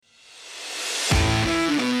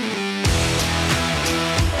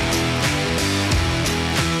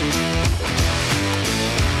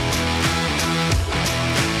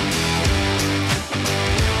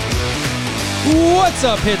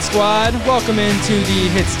What's up, Hit Squad? Welcome into the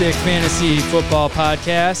Hit Stick Fantasy Football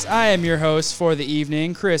Podcast. I am your host for the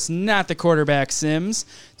evening, Chris, not the quarterback Sims.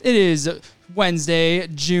 It is Wednesday,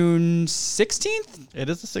 June 16th? It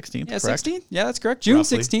is the 16th, Yeah, correct? 16th? Yeah, that's correct. June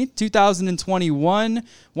Roughly. 16th, 2021.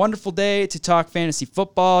 Wonderful day to talk fantasy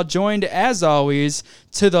football. Joined, as always,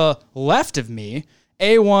 to the left of me,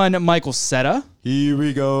 A1 Michael Setta. Here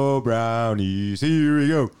we go, Brownies. Here we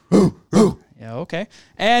go. Yeah, okay.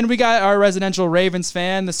 And we got our residential Ravens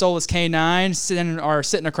fan, the Soulless K9,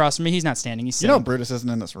 sitting across from me. He's not standing. He's You sitting. know Brutus isn't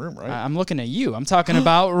in this room, right? I'm looking at you. I'm talking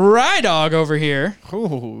about Rydog over here.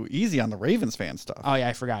 Ooh, easy on the Ravens fan stuff. Oh, yeah,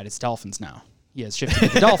 I forgot. It's Dolphins now. He has shifted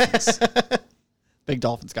to the Dolphins. Big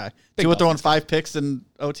Dolphins guy. Big He was throwing Dolphins 5 picks in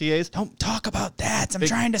OTAs. Don't talk about that. I'm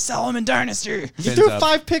trying to sell him in Dynasty. You Fins threw up.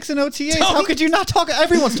 5 picks in OTAs. How could you not talk?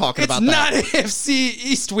 Everyone's talking It's about not that. AFC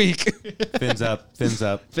East week. Fins up. Fins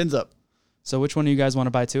up. Fins up. So which one do you guys want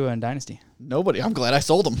to buy Tua in Dynasty? Nobody. I'm glad I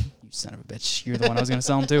sold them. You son of a bitch. You're the one I was going to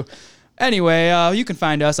sell him to. Anyway, you can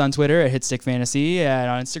find us on Twitter at Hitstick Fantasy, and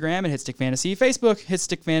on Instagram at Hitstick Fantasy, Facebook,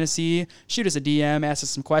 Hitstick Fantasy. Shoot us a DM, ask us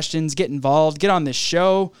some questions, get involved, get on this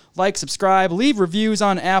show, like, subscribe, leave reviews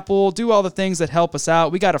on Apple, do all the things that help us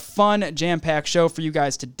out. We got a fun, jam-packed show for you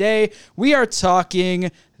guys today. We are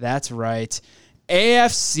talking, that's right,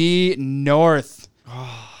 AFC North.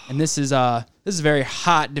 And this is a very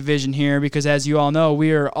hot division here because, as you all know,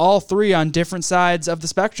 we are all three on different sides of the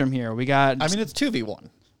spectrum here. We got. I mean, it's 2v1.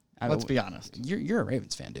 Let's be honest. You're a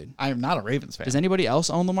Ravens fan, dude. I am not a Ravens fan. Does anybody else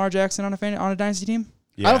own Lamar Jackson on a dynasty team?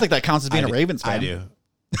 Yeah, I don't think that counts as being I a do. Ravens fan. I do.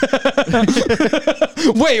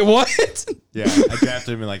 Wait, what? Yeah, I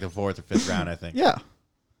drafted him in like the 4th or 5th round, I think. Yeah.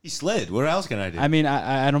 He slid. What else can I do? I mean,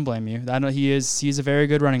 I don't blame you. I know he's a very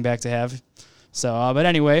good running back to have. So, but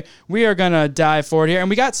anyway, we are gonna dive forward here, and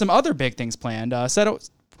we got some other big things planned.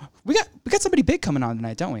 We got somebody big coming on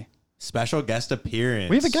tonight, don't we? Special guest appearance.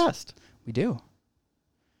 We have a guest. We do.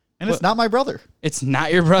 And it's not my brother. It's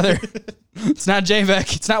not your brother. It's not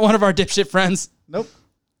J-Vec. It's not one of our dipshit friends. Nope.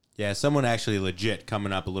 Yeah, someone actually legit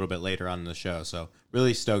coming up a little bit later on in the show. So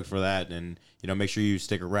really stoked for that. And, make sure you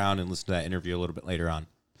stick around and listen to that interview a little bit later on.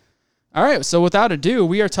 All right, so without ado,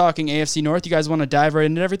 we are talking AFC North. You guys want to dive right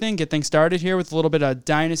into everything, get things started here with a little bit of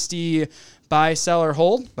dynasty buy, sell, or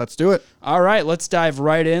hold? Let's do it. All right, let's dive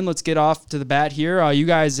right in. Let's get off to the bat here. You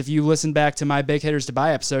guys, if you listen back to my Big Hitters to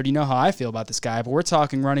Buy episode, you know how I feel about this guy. But we're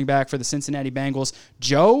talking running back for the Cincinnati Bengals,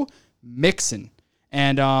 Joe Mixon.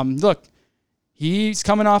 And look, he's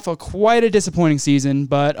coming off quite a disappointing season,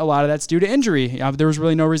 but a lot of that's due to injury. There was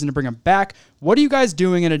really no reason to bring him back. What are you guys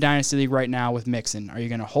doing in a dynasty league right now with Mixon? Are you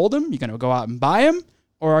going to hold him? You going to go out and buy him?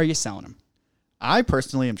 Or are you selling him? I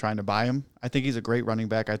personally am trying to buy him. I think he's a great running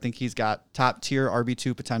back. I think he's got top tier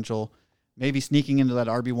RB2 potential, maybe sneaking into that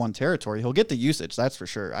RB1 territory. He'll get the usage, that's for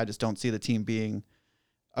sure. I just don't see the team being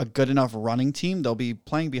a good enough running team. They'll be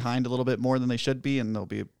playing behind a little bit more than they should be, and they'll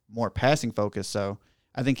be more passing focused. So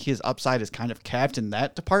I think his upside is kind of capped in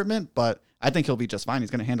that department, but I think he'll be just fine.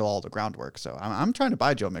 He's going to handle all the groundwork. So I'm trying to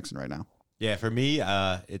buy Joe Mixon right now. Yeah, for me,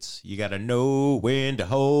 it's you got to know when to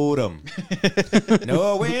hold him.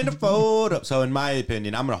 Know when to fold him. So in my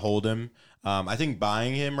opinion, I'm going to hold him. I think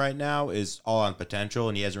buying him right now is all on potential,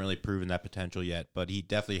 and he hasn't really proven that potential yet, but he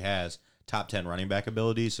definitely has top 10 running back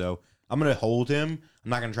ability. So I'm going to hold him. I'm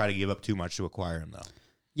not going to try to give up too much to acquire him, though.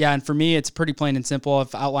 Yeah, and for me, it's pretty plain and simple.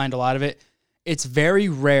 I've outlined a lot of it. It's very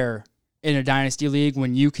rare in a dynasty league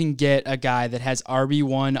when you can get a guy that has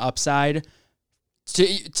RB1 upside.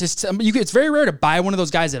 It's very rare to buy one of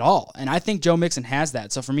those guys at all, and I think Joe Mixon has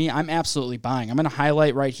that. So for me, I'm absolutely buying. I'm going to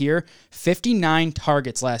highlight right here 59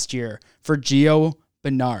 targets last year for Gio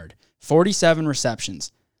Bernard, 47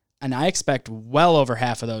 receptions, and I expect well over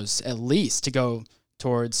half of those at least to go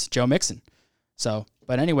towards Joe Mixon. So,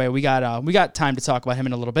 but anyway, we got time to talk about him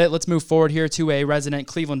in a little bit. Let's move forward here to a resident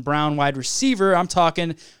Cleveland Brown wide receiver. I'm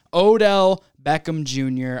talking Odell Beckham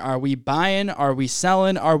Jr. Are we buying? Are we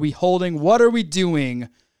selling? Are we holding? What are we doing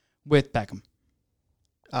with Beckham?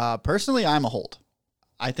 Personally, I'm a hold.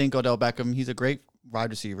 I think Odell Beckham, he's a great wide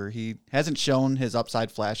receiver. He hasn't shown his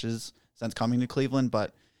upside flashes since coming to Cleveland,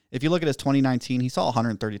 but if you look at his 2019, he saw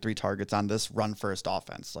 133 targets on this run-first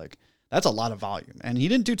offense. Like, that's a lot of volume, and he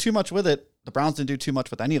didn't do too much with it. The Browns didn't do too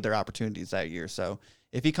much with any of their opportunities that year. So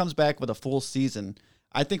if he comes back with a full season,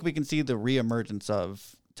 I think we can see the reemergence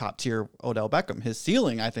of top-tier Odell Beckham. His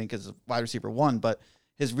ceiling, I think, is wide receiver 1, but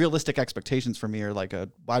his realistic expectations for me are like a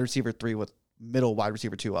wide receiver 3 with middle wide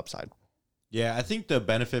receiver 2 upside. Yeah, I think the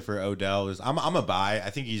benefit for Odell is I'm a buy. I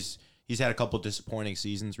think he's had a couple disappointing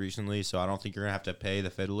seasons recently, so I don't think you're going to have to pay the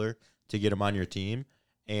fiddler to get him on your team.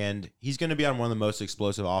 And he's going to be on one of the most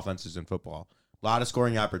explosive offenses in football. A lot of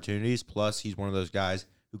scoring opportunities. Plus, he's one of those guys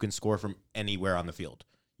who can score from anywhere on the field.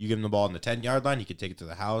 You give him the ball on the 10-yard line, he can take it to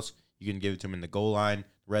the house. You can give it to him in the goal line,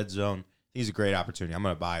 red zone. He's a great opportunity. I'm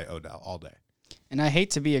going to buy Odell all day. And I hate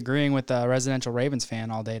to be agreeing with the residential Ravens fan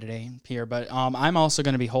all day today here, but I'm also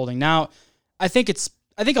going to be holding. Now, I think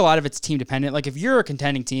a lot of it's team dependent. Like if you're a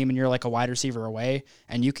contending team and you're like a wide receiver away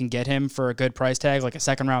and you can get him for a good price tag, like a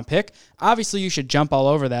second round pick, obviously you should jump all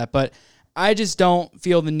over that. But I just don't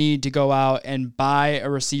feel the need to go out and buy a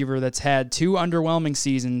receiver that's had 2 underwhelming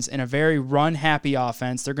seasons in a very run-happy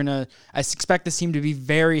offense. I expect this team to be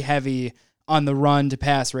very heavy on the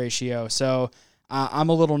run-to-pass ratio. So I'm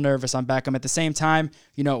a little nervous on Beckham. At the same time,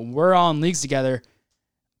 we're all in leagues together.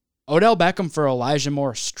 Odell Beckham for Elijah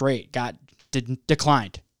Moore straight got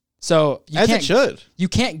declined. So you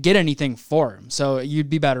can't get anything for him. So you'd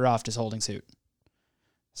be better off just holding suit.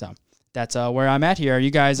 So that's where I'm at here. Are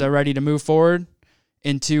you guys ready to move forward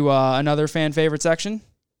into another fan favorite section?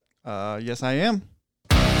 Yes, I am.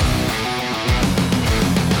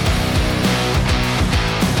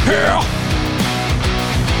 Yeah.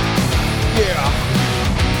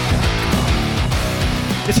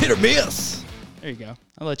 It's hit or miss. There you go.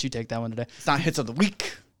 I'll let you take that one today. It's not hits of the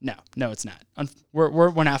week. No, it's not.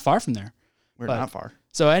 We're not far from there. We're not far.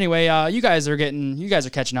 So anyway, you guys are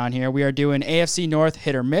catching on here. We are doing AFC North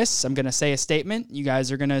hit or miss. I'm going to say a statement. You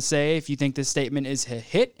guys are going to say if you think this statement is a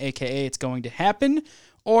hit, aka it's going to happen,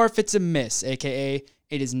 or if it's a miss, aka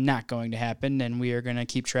it is not going to happen, and we are going to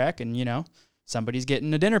keep track, and somebody's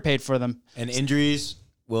getting a dinner paid for them. And injuries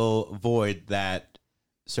will void that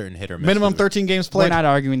certain hit or miss. Minimum 13 games played. We're not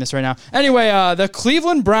arguing this right now. Anyway, the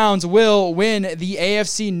Cleveland Browns will win the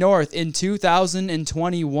AFC North in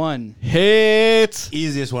 2021. Hit.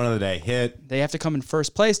 Easiest one of the day. Hit. They have to come in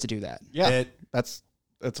first place to do that. Yeah. Hit. That's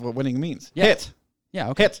what winning means. Yeah. Hit. Yeah,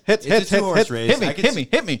 okay. Hit. It's a two-horse race. Hit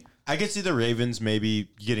me. I could see the Ravens maybe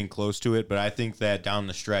getting close to it, but I think that down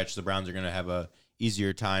the stretch, the Browns are going to have a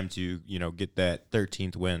easier time to, get that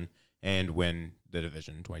 13th win and win the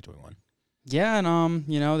division in 2021. Yeah, and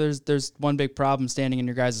there's one big problem standing in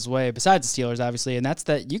your guys' way besides the Steelers, obviously, and that's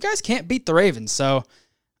that you guys can't beat the Ravens. So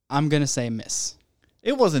I'm gonna say miss.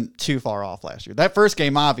 It wasn't too far off last year. That first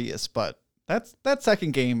game, obvious, but that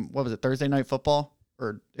second game, what was it, Thursday Night Football?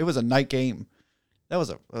 Or it was a night game. That was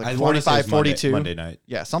a 45-42. Monday night.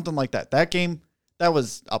 Yeah, something like that. That game, that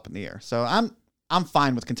was up in the air. So I'm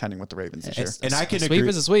fine with contending with the Ravens this year. And I can agree. Sweep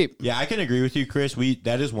is a sweep. Yeah, I can agree with you, Chris.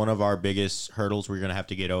 That is one of our biggest hurdles we're gonna have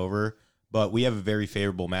to get over. But we have a very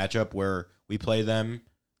favorable matchup where we play them,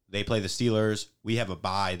 they play the Steelers, we have a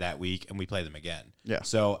bye that week, and we play them again. Yeah.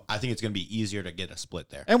 So I think it's going to be easier to get a split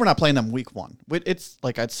there. And we're not playing them week 1. It's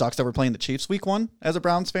like, it sucks that we're playing the Chiefs week 1 as a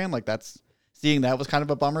Browns fan. Like, seeing that was kind of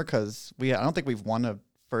a bummer because I don't think we've won a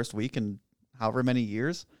first week in however many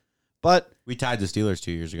years. But we tied the Steelers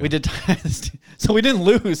 2 years ago. We did. So we didn't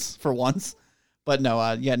lose for once. But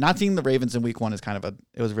no, not seeing the Ravens in week 1 is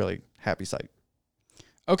it was a really happy sight.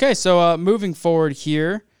 Okay, so moving forward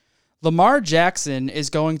here, Lamar Jackson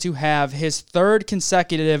is going to have his 3rd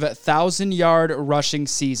consecutive 1,000-yard rushing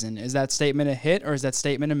season. Is that statement a hit or is that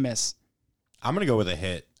statement a miss? I'm going to go with a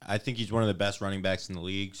hit. I think he's one of the best running backs in the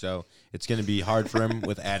league, so it's going to be hard for him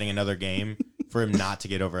with adding another game for him not to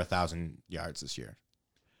get over 1,000 yards this year.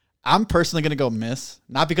 I'm personally going to go miss,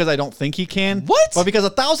 not because I don't think he can. What? But because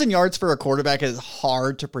 1,000 yards for a quarterback is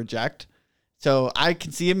hard to project. So I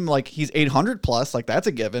can see him like he's 800 plus, like that's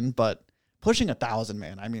a given, but pushing 1,000,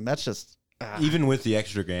 man. I mean, that's just even with the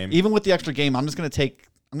extra game. Even with the extra game, I'm going to take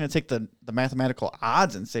the mathematical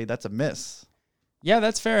odds and say that's a miss. Yeah,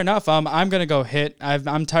 that's fair enough. I'm going to go hit.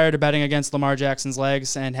 I'm tired of betting against Lamar Jackson's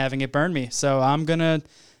legs and having it burn me. So I'm going to,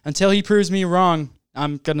 until he proves me wrong,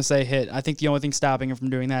 I'm going to say hit. I think the only thing stopping him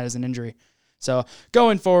from doing that is an injury. So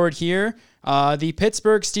going forward here, the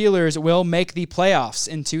Pittsburgh Steelers will make the playoffs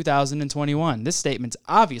in 2021. This statement's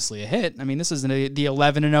obviously a hit. I mean, this is the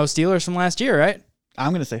 11-0 Steelers from last year, right?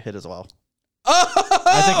 I'm going to say hit as well. Oh!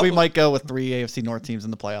 I think we might go with 3 AFC North teams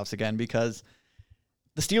in the playoffs again because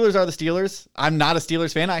the Steelers are the Steelers. I'm not a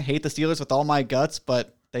Steelers fan. I hate the Steelers with all my guts,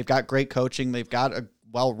 but they've got great coaching. They've got a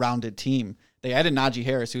well-rounded team. They added Najee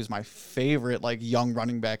Harris, who's my favorite young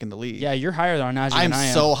running back in the league. Yeah, you're higher on Najee than I am.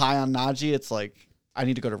 I'm so high on Najee, it's like I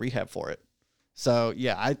need to go to rehab for it. So,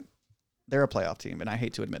 yeah, they're a playoff team, and I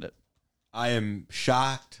hate to admit it. I am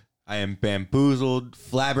shocked. I am bamboozled,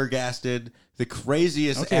 flabbergasted, the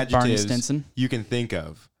craziest adjectives you can think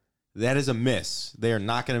of. That is a miss. They are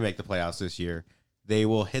not going to make the playoffs this year. They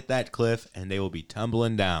will hit that cliff, and they will be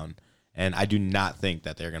tumbling down. And I do not think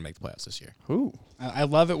that they're going to make the playoffs this year. Ooh. I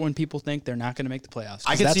love it when people think they're not going to make the playoffs.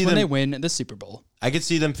 I can that's see when them, they win the Super Bowl. I could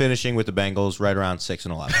see them finishing with the Bengals right around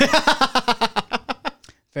 6-11.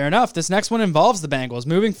 Fair enough. This next one involves the Bengals.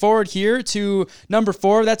 Moving forward here to number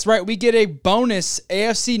 4. That's right. We get a bonus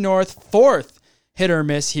AFC North 4th hit or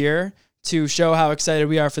miss here to show how excited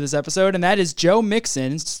we are for this episode. And that is Joe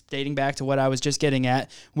Mixon, dating back to what I was just getting at,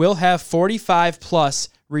 will have 45 plus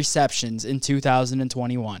receptions in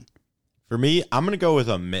 2021. For me, I'm going to go with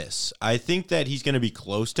a miss. I think that he's going to be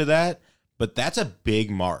close to that, but that's a big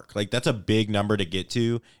mark. Like, that's a big number to get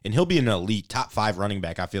to, and he'll be an elite top 5 running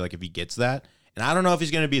back, I feel like, if he gets that. And I don't know if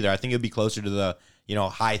he's going to be there. I think it'll be closer to the,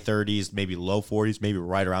 high 30s, maybe low 40s, maybe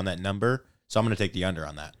right around that number. So I'm going to take the under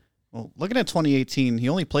on that. Well, looking at 2018, he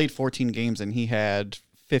only played 14 games and he had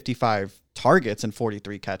 55 targets and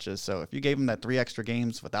 43 catches. So if you gave him that 3 extra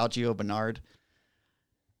games without Gio Bernard,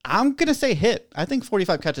 I'm going to say hit. I think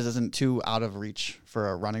 45 catches isn't too out of reach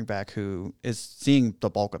for a running back who is seeing the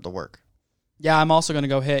bulk of the work. Yeah, I'm also going to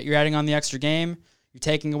go hit. You're adding on the extra game. You're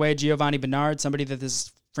taking away Giovanni Bernard, somebody that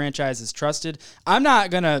this franchise is trusted. I'm not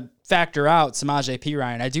going to factor out Samaje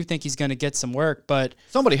Perine. I do think he's going to get some work, but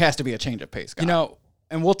somebody has to be a change of pace guy.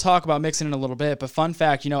 And we'll talk about Mixon in a little bit, but fun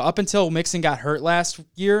fact, up until Mixon got hurt last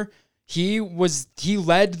year, he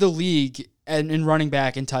led the league in running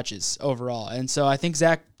back in touches overall. And so I think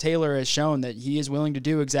Zach Taylor has shown that he is willing to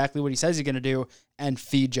do exactly what he says he's going to do and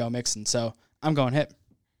feed Joe Mixon. So I'm going hit.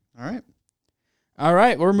 All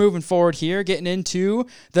right, we're moving forward here, getting into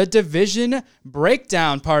the division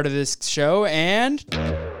breakdown part of this show, and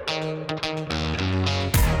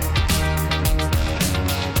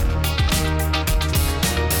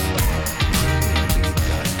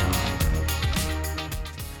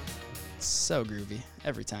so groovy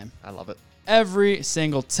every time. I love it. Every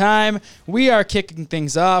single time. We are kicking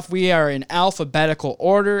things off. We are in alphabetical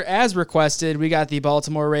order as requested. We got the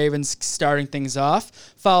Baltimore Ravens starting things off,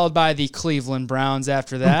 followed by the Cleveland Browns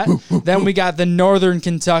after that. Then we got the Northern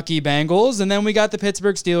Kentucky Bengals, and then we got the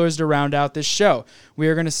Pittsburgh Steelers to round out this show. We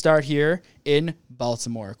are going to start here in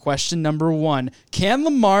Baltimore. Question number 1. Can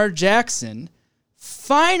Lamar Jackson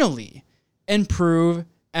finally improve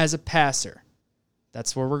as a passer?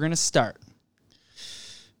 That's where we're going to start.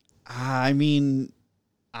 I mean,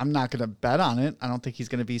 I'm not going to bet on it. I don't think he's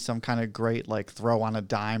going to be some kind of great, throw on a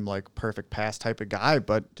dime, perfect pass type of guy.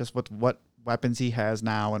 But just with what weapons he has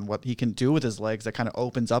now and what he can do with his legs, that kind of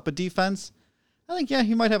opens up a defense. I think,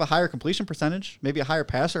 he might have a higher completion percentage, maybe a higher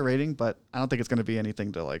passer rating, but I don't think it's going to be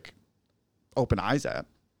anything to, open eyes at.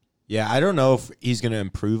 Yeah, I don't know if he's going to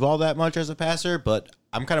improve all that much as a passer, but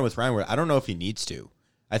I'm kind of with Ryan where I don't know if he needs to.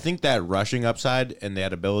 I think that rushing upside and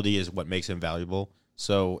that ability is what makes him valuable.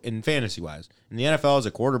 So in fantasy-wise, in the NFL as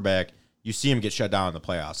a quarterback, you see him get shut down in the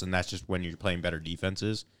playoffs, and that's just when you're playing better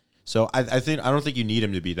defenses. So I don't think you need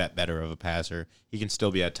him to be that better of a passer. He can still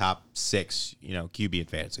be a top 6, QB in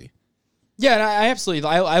fantasy. Yeah, and I absolutely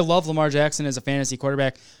I love Lamar Jackson as a fantasy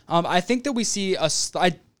quarterback. I think that we see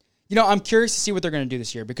I'm curious to see what they're going to do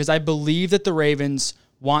this year because I believe that the Ravens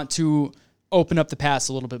want to open up the pass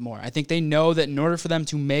a little bit more. I think they know that in order for them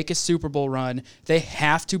to make a Super Bowl run, they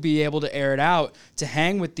have to be able to air it out, to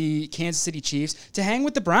hang with the Kansas City Chiefs, to hang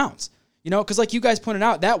with the Browns. Because like you guys pointed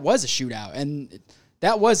out, that was a shootout. And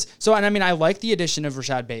that was so, and I mean, I like the addition of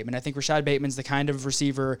Rashad Bateman. I think Rashad Bateman's the kind of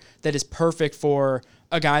receiver that is perfect for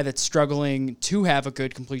a guy that's struggling to have a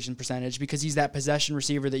good completion percentage because he's that possession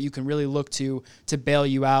receiver that you can really look to bail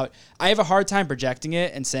you out. I have a hard time projecting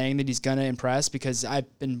it and saying that he's going to impress because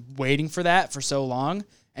I've been waiting for that for so long,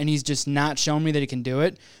 and he's just not shown me that he can do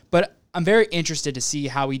it. But I'm very interested to see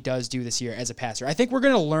how he does do this year as a passer. I think we're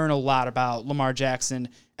going to learn a lot about Lamar Jackson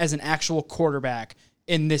as an actual quarterback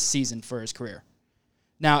in this season for his career.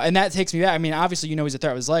 Now, and that takes me back. I mean, obviously, he's a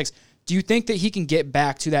threat with his legs. Do you think that he can get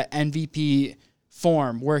back to that MVP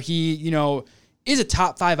form where he, is a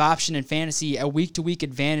top 5 option in fantasy, a week-to-week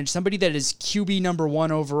advantage, somebody that is QB number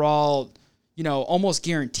 1 overall, almost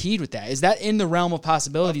guaranteed with that? Is that in the realm of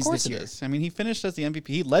possibilities this year? Of course it is. I mean, he finished as the MVP.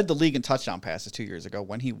 He led the league in touchdown passes 2 years ago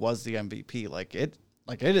when he was the MVP.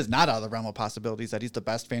 It is not out of the realm of possibilities that he's the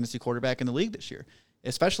best fantasy quarterback in the league this year,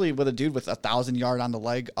 especially with a dude with 1,000-yard on the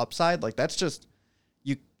leg upside. That's just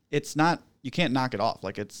you can't knock it off.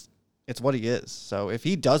 It's what he is. So if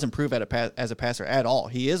he does improve as a passer at all,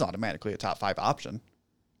 he is automatically a top 5 option.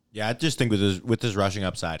 Yeah, I just think with his rushing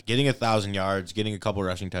upside, getting 1,000 yards, getting a couple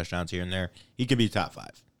rushing touchdowns here and there, he could be top 5.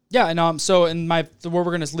 Yeah, and so where we're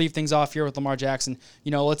going to leave things off here with Lamar Jackson,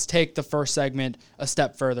 let's take the first segment a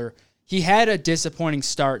step further. He had a disappointing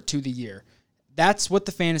start to the year. That's what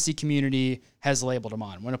the fantasy community has labeled him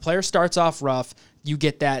on. When a player starts off rough, you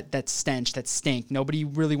get that stench, that stink. Nobody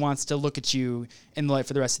really wants to look at you in the light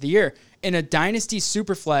for the rest of the year. In a dynasty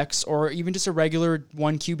superflex or even just a regular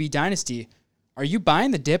 1 QB dynasty, are you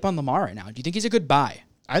buying the dip on Lamar right now? Do you think he's a good buy?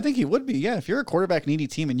 I think he would be. Yeah, if you're a quarterback needy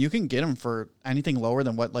team and you can get him for anything lower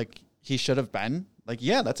than what like he should have been, like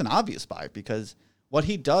yeah, that's an obvious buy because what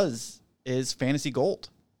he does is fantasy gold.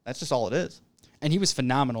 That's just all it is. And he was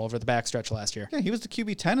phenomenal over the backstretch last year. Yeah, he was the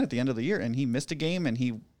QB 10 at the end of the year, and he missed a game, and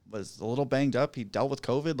he was a little banged up. He dealt with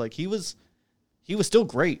COVID. Like he was still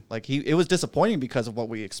great. Like it was disappointing because of what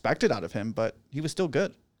we expected out of him, but he was still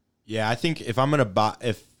good. Yeah, I think if I'm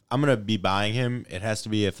gonna be buying him, it has to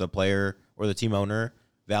be if the player or the team owner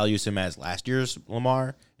values him as last year's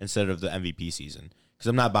Lamar instead of the MVP season. Because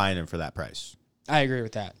I'm not buying him for that price. I agree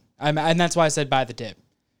with that. And that's why I said buy the dip.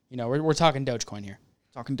 You know, we're talking Dogecoin here.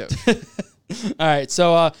 Talking dope. All right,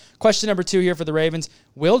 so question number 2 here for the Ravens.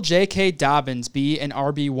 Will J.K. Dobbins be an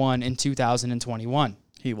RB1 in 2021?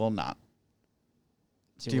 He will not.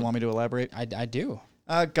 Do you want me to elaborate? I do.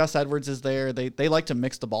 Gus Edwards is there. They like to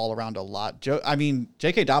mix the ball around a lot.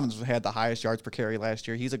 J.K. Dobbins had the highest yards per carry last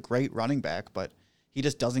year. He's a great running back, but he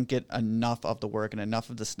just doesn't get enough of the work and enough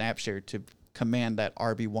of the snap share to command that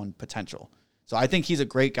RB1 potential. So I think he's a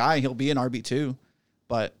great guy. He'll be an RB2,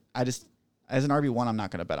 but as an RB1, I'm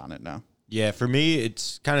not going to bet on it now. Yeah, for me,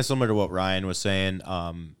 it's kind of similar to what Ryan was saying.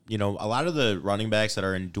 A lot of the running backs that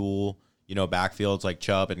are in dual, backfields like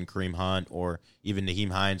Chubb and Kareem Hunt or even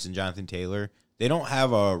Naheem Hines and Jonathan Taylor, they don't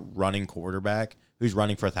have a running quarterback who's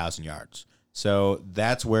running for 1,000 yards. So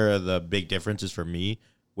that's where the big difference is for me,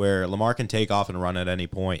 where Lamar can take off and run at any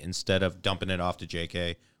point instead of dumping it off to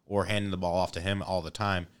JK or handing the ball off to him all the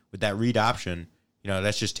time. With that read option,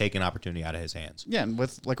 that's just taking opportunity out of his hands. Yeah, and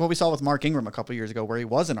with like what we saw with Mark Ingram a couple years ago where he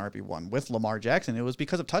was an RB1 with Lamar Jackson, it was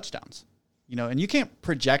because of touchdowns. And you can't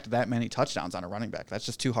project that many touchdowns on a running back. That's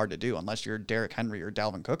just too hard to do unless you're Derrick Henry or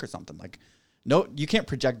Dalvin Cook or something. No, you can't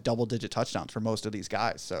project double-digit touchdowns for most of these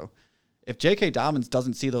guys. So if J.K. Dobbins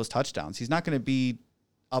doesn't see those touchdowns, he's not going to be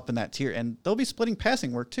up in that tier. And they'll be splitting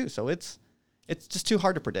passing work too. So it's just too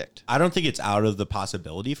hard to predict. I don't think it's out of the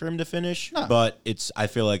possibility for him to finish, but I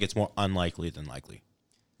feel like it's more unlikely than likely.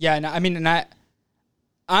 Yeah, and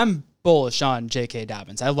I'm bullish on J.K.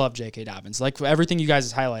 Dobbins. I love J.K. Dobbins. Like everything you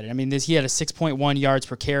guys have highlighted. He had a 6.1 yards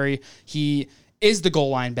per carry. He is the goal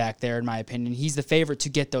line back there, in my opinion. He's the favorite to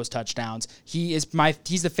get those touchdowns. He's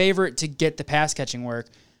the favorite to get the pass catching work.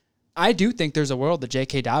 I do think there's a world that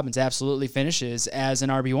J.K. Dobbins absolutely finishes as an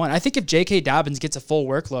RB1. I think if J.K. Dobbins gets a full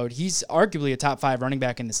workload, he's arguably a top 5 running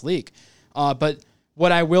back in this league. But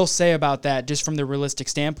what I will say about that, just from the realistic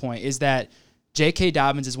standpoint, is that J.K.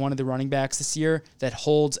 Dobbins is one of the running backs this year that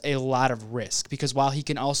holds a lot of risk because while he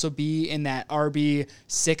can also be in that RB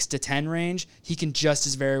 6 to 10 range, he can just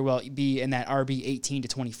as very well be in that RB 18 to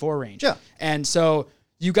 24 range. Yeah. And so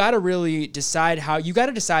you got to really decide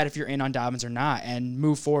if you're in on Dobbins or not and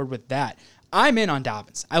move forward with that. I'm in on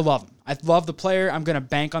Dobbins. I love him. I love the player. I'm going to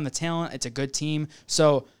bank on the talent. It's a good team.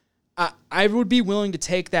 So I would be willing to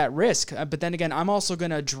take that risk, but then again, I'm also going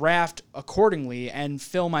to draft accordingly and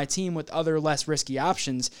fill my team with other less risky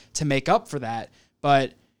options to make up for that.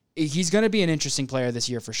 But he's going to be an interesting player this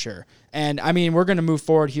year for sure. And we're going to move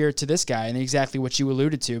forward here to this guy and exactly what you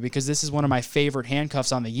alluded to, because this is one of my favorite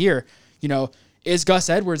handcuffs on the year. Is Gus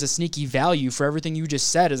Edwards a sneaky value for everything you just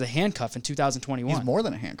said as a handcuff in 2021? He's more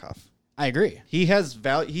than a handcuff. I agree. He has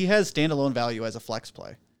standalone value as a flex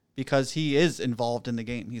play. Because he is involved in the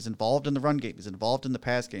game. He's involved in the run game. He's involved in the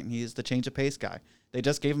pass game. He is the change of pace guy. They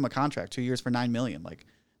just gave him a contract, 2 years for $9 million.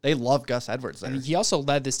 They love Gus Edwards there. He also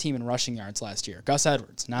led this team in rushing yards last year. Gus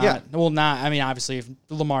Edwards. Obviously if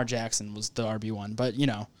Lamar Jackson was the RB1, but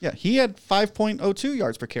Yeah, he had 5.02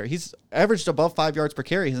 yards per carry. He's averaged above 5 yards per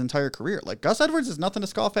carry his entire career. Gus Edwards is nothing to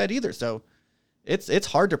scoff at either. So it's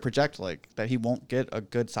hard to project that he won't get a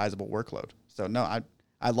good sizable workload. So no,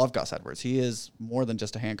 I love Gus Edwards. He is more than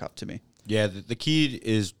just a handcuff to me. Yeah, the key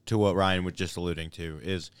is to what Ryan was just alluding to,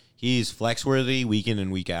 is he's flex-worthy week in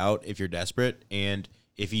and week out if you're desperate, and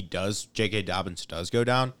if J.K. Dobbins does go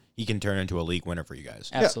down, he can turn into a league winner for you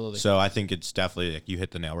guys. Absolutely. So I think it's definitely, you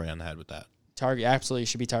hit the nail right on the head with that. Absolutely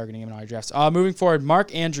should be targeting him in all your drafts. Moving forward,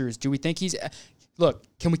 Mark Andrews, do we think he's... Look,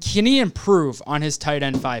 can he improve on his tight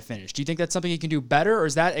end 5 finish? Do you think that's something he can do better, or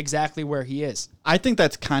is that exactly where he is? I think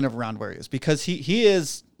that's kind of around where he is because he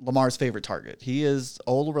is Lamar's favorite target. He is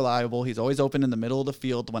old, reliable. He's always open in the middle of the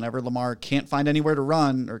field. Whenever Lamar can't find anywhere to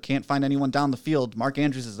run or can't find anyone down the field, Mark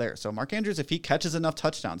Andrews is there. So Mark Andrews, if he catches enough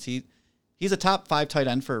touchdowns, he's a top 5 tight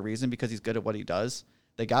end for a reason because he's good at what he does.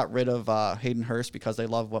 They got rid of Hayden Hurst because they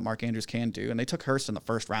love what Mark Andrews can do, and they took Hurst in the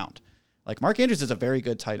first round. Mark Andrews is a very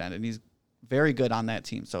good tight end, and he's very good on that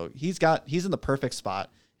team. So he's in the perfect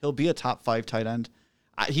spot. He'll be a top 5 tight end.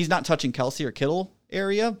 He's not touching Kelsey or Kittle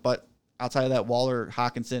area, but outside of that Waller,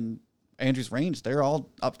 Hawkinson, Andrews range, they're all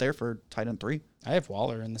up there for tight end 3. I have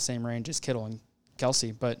Waller in the same range as Kittle and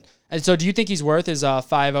Kelsey. And so do you think he's worth his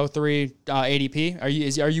 503 ADP?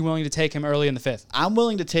 Are you willing to take him early in the 5th? I'm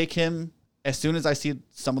willing to take him as soon as I see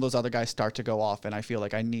some of those other guys start to go off, and I feel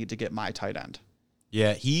like I need to get my tight end.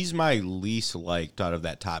 Yeah, he's my least liked out of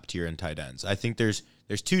that top tier in tight ends. I think there's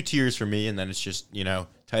 2 tiers for me, and then it's just,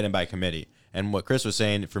 tight end by committee. And what Chris was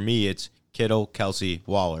saying, for me, it's Kittle, Kelsey,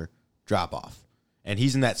 Waller, drop off. And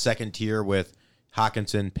he's in that second tier with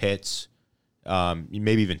Hawkinson, Pitts,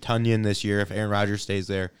 maybe even Tunyon this year if Aaron Rodgers stays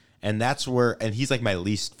there. And that's and he's like my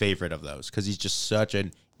least favorite of those because he's just such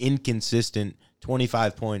an inconsistent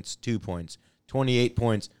 25 points, 2 points, 28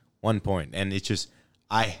 points, 1 point. And it's just,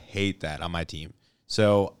 I hate that on my team.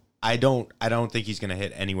 So I don't think he's going to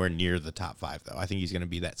hit anywhere near the top 5, though. I think he's going to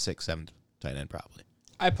be that 6th, 7th tight end probably.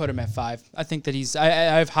 I put him at 5. I think that I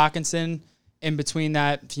have Hawkinson in between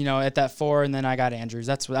that, at that 4, and then I got Andrews.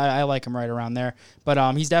 That's what I like him right around there.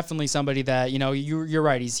 But he's definitely somebody that, you're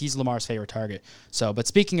right. He's Lamar's favorite target. So, but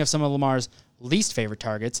speaking of some of Lamar's least favorite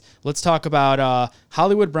targets, let's talk about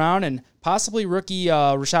Hollywood Brown and possibly rookie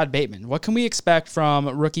Rashad Bateman. What can we expect from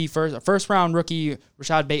first round rookie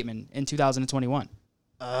Rashad Bateman in 2021?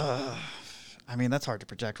 That's hard to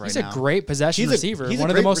project right now. He's a great possession receiver.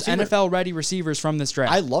 One of the most NFL-ready receivers from this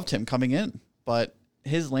draft. I loved him coming in, but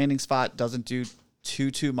his landing spot doesn't do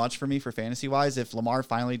too much for me for fantasy-wise. If Lamar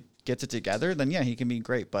finally gets it together, then yeah, he can be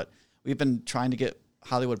great. But we've been trying to get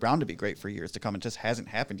Hollywood Brown to be great for years to come. It just hasn't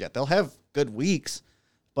happened yet. They'll have good weeks,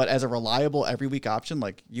 but as a reliable every-week option,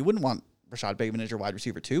 like you wouldn't want Rashad Bateman as your wide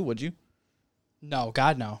receiver too, would you? No,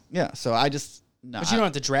 God, no. Yeah, so I just... No, but you don't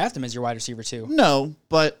have to draft him as your wide receiver too. No,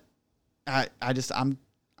 but I'm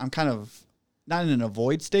kind of not in an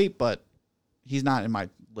avoid state, but he's not in my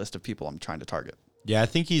list of people I'm trying to target. Yeah, I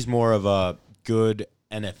think he's more of a good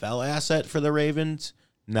NFL asset for the Ravens,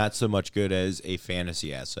 not so much good as a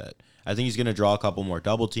fantasy asset. I think he's going to draw a couple more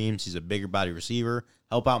double teams. He's a bigger body receiver,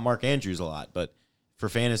 help out Mark Andrews a lot. But for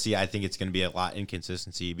fantasy, I think it's going to be a lot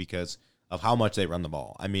inconsistency because of how much they run the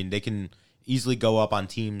ball. I mean, they can easily go up on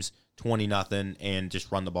teams 20-0 and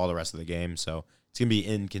just run the ball the rest of the game. So it's going to be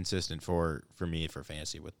inconsistent for me for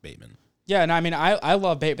fantasy with Bateman. Yeah, and I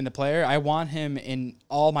love Bateman, the player. I want him in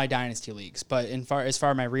all my dynasty leagues. But as far as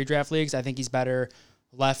my redraft leagues, I think he's better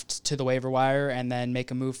left to the waiver wire and then make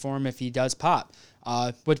a move for him if he does pop.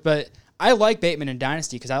 But I like Bateman in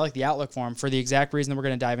dynasty because I like the outlook for him for the exact reason that we're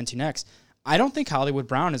going to dive into next. I don't think Hollywood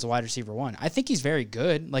Brown is a wide receiver 1. I think he's very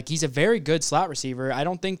good. Like, he's a very good slot receiver. I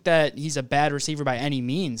don't think that he's a bad receiver by any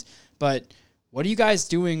means. But what are you guys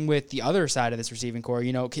doing with the other side of this receiving core?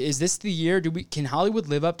 Is this the year? Can Hollywood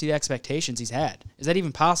live up to the expectations he's had? Is that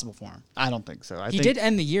even possible for him? I don't think so. He did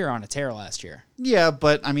end the year on a tear last year. Yeah,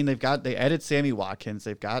 but they added Sammy Watkins.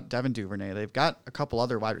 They've got Devin Duvernay. They've got a couple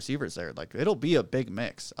other wide receivers there. Like, it'll be a big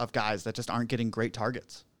mix of guys that just aren't getting great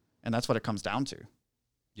targets. And that's what it comes down to.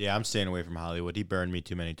 Yeah, I'm staying away from Hollywood. He burned me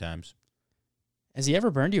too many times. Has he ever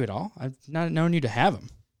burned you at all? I've not known you to have him.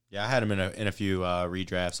 Yeah, I had him in a few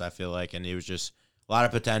redrafts, I feel like, and he was just a lot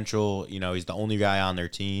of potential. He's the only guy on their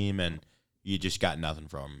team, and you just got nothing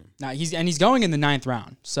from him. Now he's going in the 9th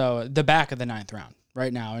round, so the back of the 9th round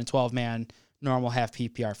right now in 12-man normal half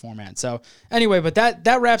PPR format. So anyway, but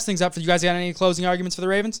that wraps things up for you guys. Got any closing arguments for the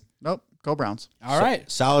Ravens? Nope. Go Browns. All right.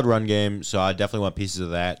 Solid run game, so I definitely want pieces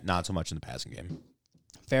of that, not so much in the passing game.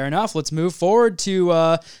 Fair enough. Let's move forward to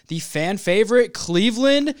the fan favorite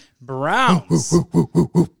Cleveland Browns.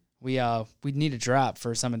 We need a drop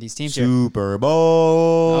for some of these teams here. Super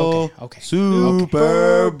Bowl. Okay.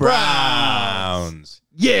 Super Browns.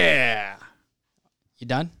 Yeah. You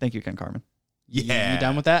done? Thank you, Ken Carmen. Yeah. You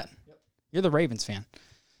done with that? You're the Ravens fan.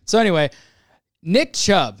 So anyway, Nick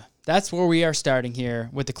Chubb. That's where we are starting here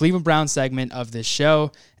with the Cleveland Browns segment of this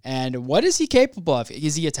show. And what is he capable of?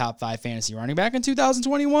 Is he a top 5 fantasy running back in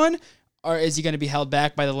 2021? Or is he going to be held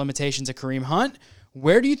back by the limitations of Kareem Hunt?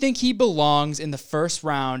 Where do you think he belongs in the first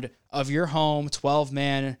round of your home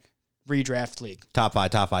 12-man redraft league? Top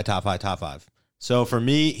five. So for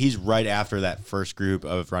me, he's right after that first group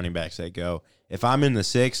of running backs that go. If I'm in the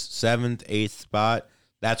 6th, 7th, 8th spot,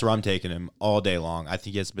 that's where I'm taking him all day long. I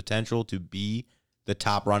think he has potential to be the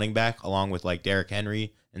top running back along with like Derrick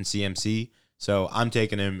Henry and CMC. So I'm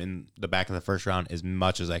taking him in the back of the first round as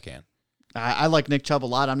much as I can. I like Nick Chubb a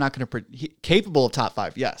lot. I'm not going to capable of top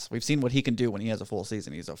 5. Yes, we've seen what he can do when he has a full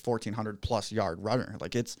season. He's a 1,400+ yard runner.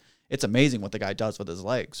 Like it's amazing what the guy does with his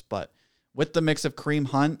legs. But with the mix of Kareem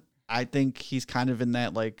Hunt, I think he's kind of in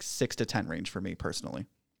that like 6 to 10 range for me personally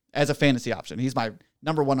as a fantasy option. He's my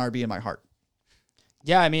number 1 RB in my heart.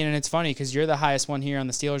 Yeah, I mean, and it's funny because you're the highest one here on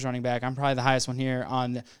the Steelers running back. I'm probably the highest one here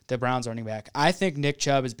on the Browns running back. I think Nick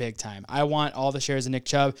Chubb is big time. I want all the shares of Nick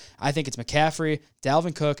Chubb. I think it's McCaffrey,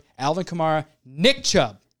 Dalvin Cook, Alvin Kamara, Nick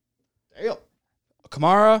Chubb. Damn.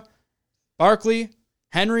 Kamara, Barkley,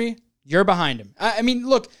 Henry, you're behind him. I mean,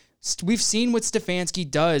 look, we've seen what Stefanski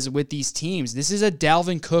does with these teams. This is a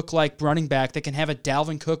Dalvin Cook-like running back that can have a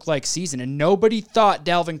Dalvin Cook-like season, and nobody thought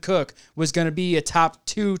Dalvin Cook was going to be a top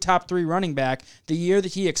 2, top 3 running back the year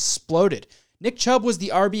that he exploded. Nick Chubb was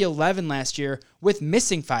the RB11 last year with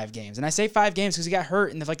missing 5 games, and I say 5 games because he got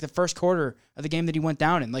hurt in the first quarter of the game that he went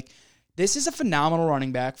down in. This is a phenomenal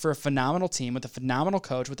running back for a phenomenal team with a phenomenal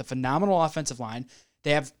coach with a phenomenal offensive line.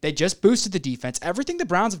 They just boosted the defense. Everything the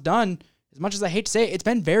Browns have done, as much as I hate to say it, it's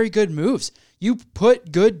been very good moves. You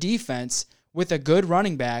put good defense with a good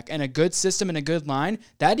running back and a good system and a good line,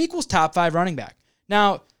 that equals top 5 running back.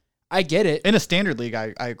 Now, I get it. In a standard league,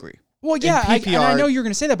 I agree. Well, yeah, and I know you're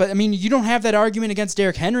going to say that, but I mean, you don't have that argument against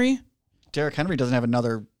Derrick Henry. Derrick Henry doesn't have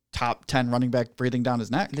another top 10 running back breathing down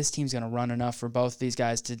his neck. This team's going to run enough for both these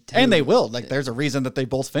guys to and they will. There's a reason that they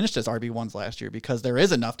both finished as RB1s last year because there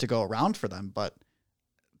is enough to go around for them, but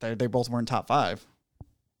they both weren't top 5.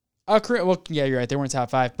 Well, yeah, you're right. They weren't top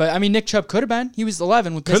 5. But, I mean, Nick Chubb could have been. He was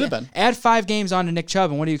 11. Could have been. Add 5 games on to Nick Chubb,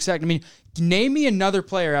 and what do you expect? I mean, name me another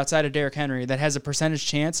player outside of Derrick Henry that has a percentage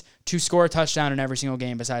chance to score a touchdown in every single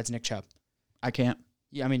game besides Nick Chubb. I can't.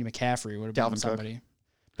 Yeah, I mean, McCaffrey would have been somebody. Cook.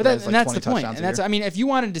 But that's the point. And I mean, if you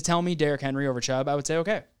wanted to tell me Derrick Henry over Chubb, I would say,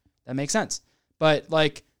 okay, that makes sense. But,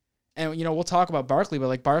 and, we'll talk about Barkley,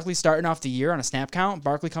 but, Barkley starting off the year on a snap count,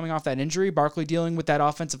 Barkley coming off that injury, Barkley dealing with that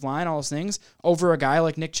offensive line, all those things, over a guy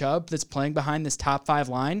like Nick Chubb that's playing behind this top 5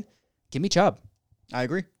 line, give me Chubb. I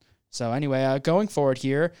agree. So, anyway, going forward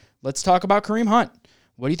here, let's talk about Kareem Hunt.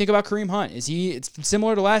 What do you think about Kareem Hunt? It's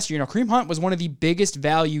similar to last year. Kareem Hunt was one of the biggest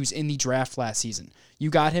values in the draft last season. You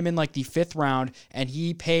got him in the 5th round, and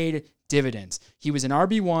he paid dividends. He was an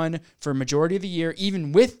RB1 for a majority of the year,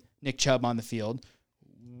 even with Nick Chubb on the field.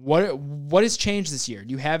 What has changed this year? Do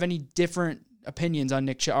you have any different opinions on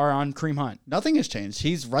on Kareem Hunt? Nothing has changed.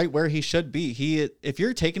 He's right where he should be. If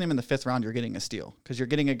you're taking him in the 5th round, you're getting a steal because you're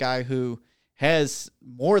getting a guy who has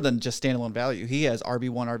more than just standalone value. He has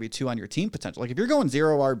RB1, RB2 on your team potential. If you're going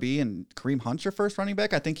 0 RB and Kareem Hunt's your first running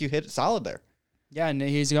back, I think you hit it solid there. Yeah, and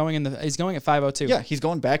he's going at 502. Yeah, he's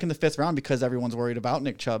going back in the 5th round because everyone's worried about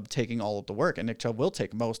Nick Chubb taking all of the work, and Nick Chubb will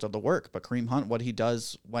take most of the work. But Kareem Hunt, what he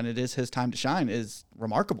does when it is his time to shine is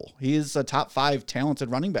remarkable. He is a top 5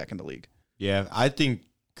 talented running back in the league. Yeah, I think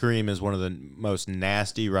Kareem is one of the most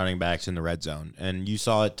nasty running backs in the red zone, and you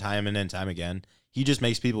saw it time and time again. He just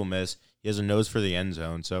makes people miss. He has a nose for the end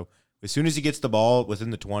zone, so as soon as he gets the ball within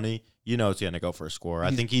the 20, it's going to go for a score.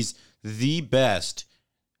 I think he's the best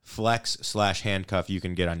flex/handcuff you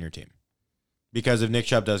can get on your team. Because if Nick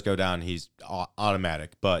Chubb does go down, he's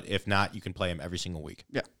automatic. But if not, you can play him every single week.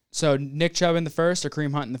 Yeah. So Nick Chubb in the 1st or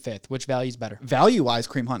Kareem Hunt in the 5th? Which value is better? Value-wise,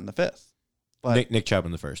 Kareem Hunt in the 5th. But Nick Chubb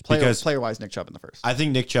in the 1st. Player-wise, Nick Chubb in the 1st. I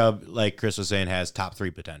think Nick Chubb, like Chris was saying, has top 3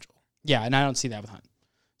 potential. Yeah, and I don't see that with Hunt.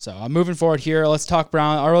 So I'm moving forward here. Let's talk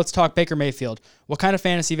let's talk Baker Mayfield. What kind of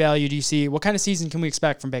fantasy value do you see? What kind of season can we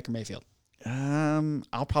expect from Baker Mayfield?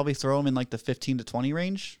 I'll probably throw him in the 15 to 20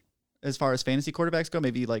 range as far as fantasy quarterbacks go.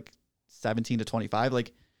 Maybe 17 to 25.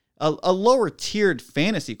 A lower tiered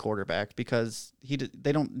fantasy quarterback because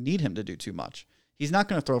they don't need him to do too much. He's not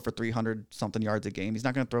going to throw for 300 something yards a game. He's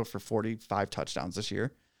not going to throw for 45 touchdowns this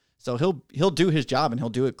year. So he'll do his job and he'll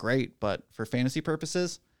do it great. But for fantasy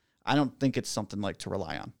purposes, I don't think it's something to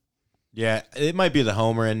rely on. Yeah, it might be the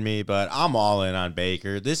homer in me, but I'm all in on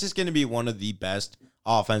Baker. This is going to be one of the best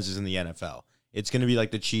offenses in the NFL. It's going to be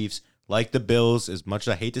like the Chiefs, like the Bills, as much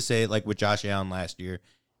as I hate to say it, like with Josh Allen last year.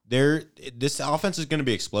 This offense is going to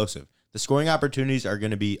be explosive. The scoring opportunities are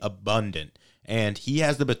going to be abundant, and he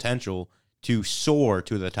has the potential to soar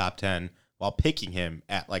to the top 10 while picking him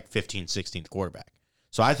at 15th, 16th quarterback.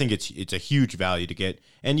 So I think it's a huge value to get.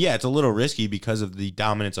 And yeah, it's a little risky because of the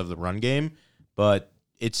dominance of the run game, but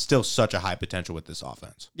it's still such a high potential with this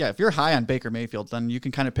offense. Yeah, if you're high on Baker Mayfield, then you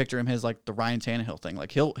can kind of picture him as the Ryan Tannehill thing.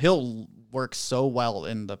 He'll work so well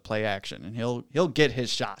in the play action, and he'll get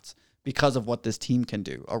his shots because of what this team can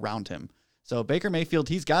do around him. So Baker Mayfield,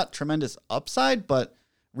 he's got tremendous upside, but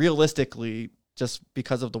realistically, just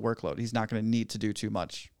because of the workload, he's not going to need to do too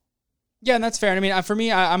much. Yeah, and that's fair. I mean, for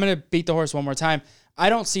me, I'm going to beat the horse one more time. I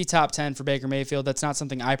don't see top 10 for Baker Mayfield. That's not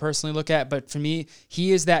something I personally look at, but for me,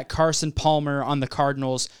 he is that Carson Palmer on the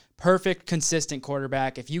Cardinals perfect, consistent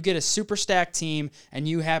quarterback. If you get a super stacked team and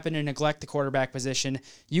you happen to neglect the quarterback position,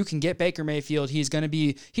 you can get Baker Mayfield. He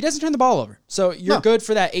doesn't turn the ball over. So you're good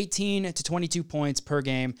for that 18 to 22 points per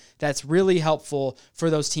game. That's really helpful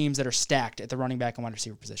for those teams that are stacked at the running back and wide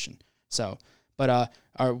receiver position. So,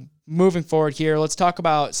 moving forward here, let's talk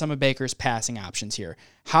about some of Baker's passing options here.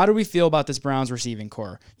 How do we feel about this Browns receiving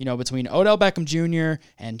core? Between Odell Beckham Jr.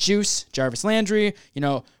 and Juice, Jarvis Landry,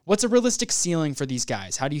 what's a realistic ceiling for these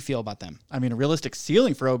guys? How do you feel about them? I mean, a realistic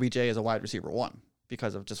ceiling for OBJ is a wide receiver 1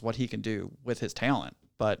 because of just what he can do with his talent.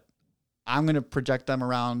 But I'm going to project them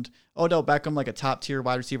around Odell Beckham, like a top tier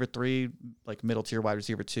wide receiver 3, like middle tier wide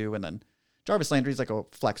receiver 2, and then Jarvis Landry's like a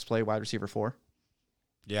flex play wide receiver 4.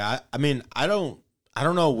 Yeah, I mean, I don't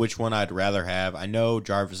know which one I'd rather have. I know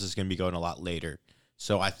Jarvis is going to be going a lot later,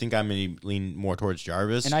 so I think I'm going to lean more towards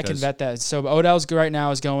Jarvis. And I can bet that. So Odell's right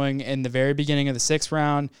now is going in the very beginning of the 6th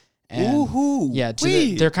round. And yeah,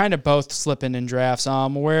 they're kind of both slipping in drafts.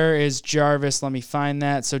 Where is Jarvis? Let me find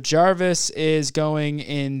that. So Jarvis is going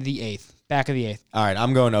in the 8th, back of the 8th. All right,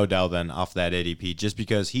 I'm going Odell then off that ADP just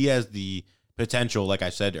because he has the potential, like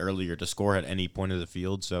I said earlier, to score at any point of the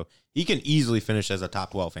field. So he can easily finish as a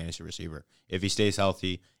top 12 fantasy receiver if he stays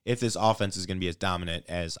healthy, if this offense is going to be as dominant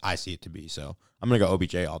as I see it to be. So I'm going to go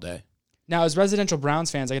OBJ all day. Now, as residential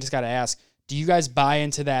Browns fans, I just got to ask, do you guys buy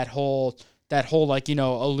into that whole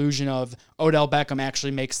illusion of Odell Beckham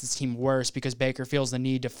actually makes this team worse because Baker feels the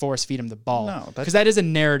need to force feed him the ball? No, because that is a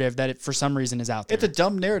narrative that for some reason is out there. It's a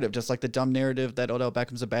dumb narrative, just like the dumb narrative that Odell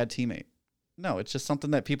Beckham's a bad teammate. No, it's just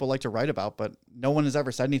something that people like to write about, but no one has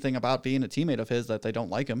ever said anything about being a teammate of his that they don't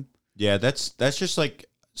like him. Yeah, that's just like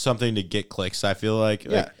something to get clicks. I feel like,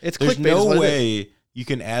 it's there's clickbait no way you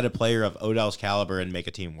can add a player of Odell's caliber and make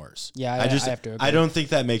a team worse. Yeah, I have to agree. I don't think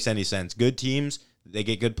that makes any sense. Good teams, they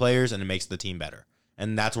get good players, and it makes the team better.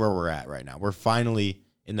 And that's where we're at right now. We're finally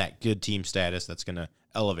in that good team status that's going to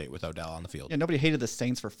elevate with Odell on the field. Yeah, nobody hated the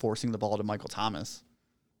Saints for forcing the ball to Michael Thomas.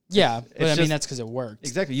 Yeah, but I mean, that's because it worked.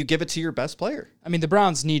 Exactly. You give it to your best player. I mean, the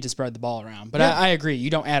Browns need to spread the ball around. But I agree. You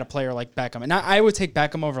don't add a player like Beckham. And I would take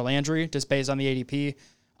Beckham over Landry just based on the ADP.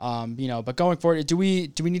 But going forward, do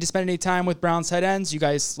we need to spend any time with Browns tight ends? You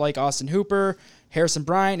guys like Austin Hooper, Harrison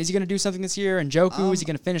Bryant? Is he going to do something this year? And Njoku, is he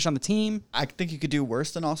going to finish on the team? I think you could do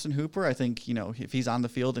worse than Austin Hooper. I think, if he's on the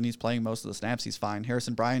field and he's playing most of the snaps, he's fine.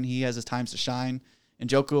 Harrison Bryant, he has his times to shine. And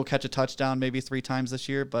Njoku will catch a touchdown maybe 3 times this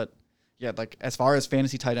year, but yeah, like as far as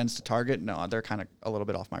fantasy tight ends to target, no, they're kind of a little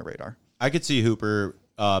bit off my radar. I could see Hooper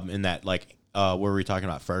in that, where we were talking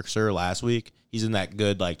about Ferkser last week. He's in that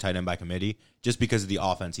good tight end by committee just because of the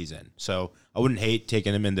offense he's in. So I wouldn't hate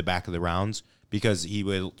taking him in the back of the rounds because he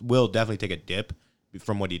will definitely take a dip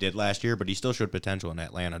from what he did last year, but he still showed potential in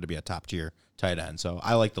Atlanta to be a top tier tight end. So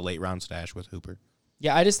I like the late round stash with Hooper.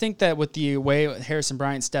 Yeah, I just think that with the way Harrison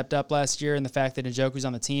Bryant stepped up last year and the fact that Njoku's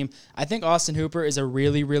on the team, I think Austin Hooper is a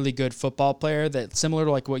really, really good football player that similar to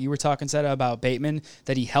what you were talking, Seta, about Bateman,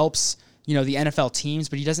 that he helps, the NFL teams,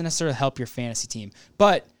 but he doesn't necessarily help your fantasy team.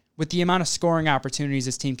 But with the amount of scoring opportunities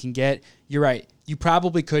this team can get, you're right. You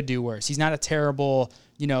probably could do worse. He's not a terrible,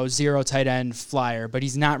 zero tight end flyer, but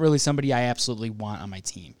he's not really somebody I absolutely want on my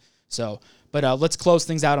team. So, but let's close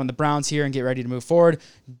things out on the Browns here and get ready to move forward.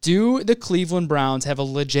 Do the Cleveland Browns have a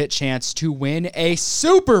legit chance to win a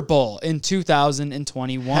Super Bowl in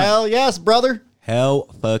 2021? Hell yes, brother. Hell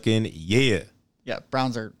fucking yeah. Yeah,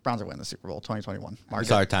 Browns are winning the Super Bowl 2021.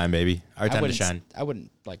 It's our time, baby. Our time to shine. I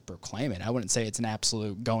wouldn't proclaim it. I wouldn't say it's an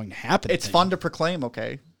absolute going to happen. It's fun to proclaim,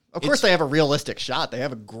 okay? Of course they have a realistic shot. They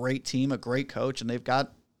have a great team, a great coach, and they've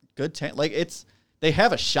got good talent. They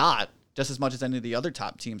have a shot just as much as any of the other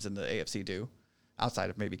top teams in the AFC do, outside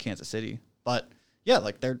of maybe Kansas City. But yeah,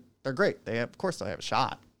 they're great. Of course they'll have a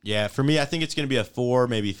shot. Yeah, for me, I think it's going to be a 4,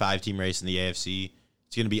 maybe 5-team race in the AFC.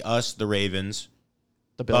 It's going to be us, the Ravens,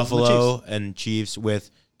 the Bills, Buffalo, and Chiefs,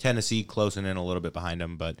 with Tennessee closing in a little bit behind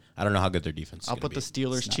them. But I don't know how good their defense is. I'll put the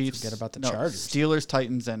Steelers, Chiefs. Forget about the Chargers. Steelers,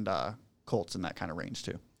 Titans, and Colts in that kind of range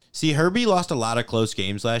too. See, Herbie lost a lot of close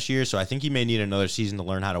games last year, so I think he may need another season to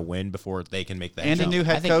learn how to win before they can make that jump. And a new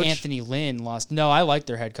head coach. I think Anthony Lynn lost. No, I like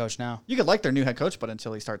their head coach now. You could like their new head coach, but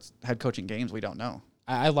until he starts head coaching games, we don't know.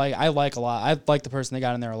 I like a lot. I like the person they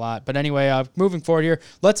got in there a lot. But anyway, moving forward here,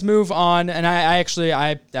 let's move on. And I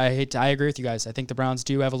agree with you guys. I think the Browns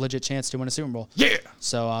do have a legit chance to win a Super Bowl. Yeah.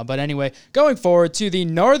 So, but anyway, going forward to the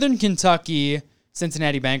Northern Kentucky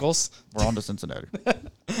Cincinnati Bengals. We're on to Cincinnati.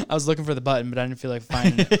 I was looking for the button, but I didn't feel like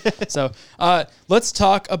finding it. So let's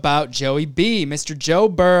talk about Joey B. Mr. Joe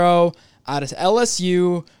Burrow out of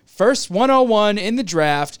LSU, first 101 in the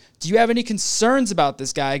draft. Do you have any concerns about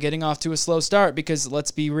this guy getting off to a slow start? Because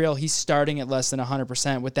let's be real, he's starting at less than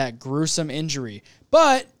 100% with that gruesome injury.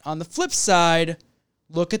 But on the flip side,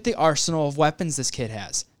 look at the arsenal of weapons this kid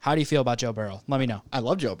has. How do you feel about Joe Burrow? Let me know. I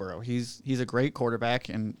love Joe Burrow. He's a great quarterback,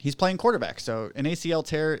 and he's playing quarterback. So an ACL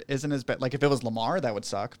tear isn't as bad. Like if it was Lamar, that would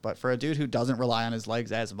suck. But for a dude who doesn't rely on his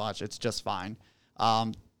legs as much, it's just fine.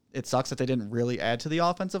 It sucks that they didn't really add to the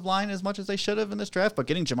offensive line as much as they should have in this draft. But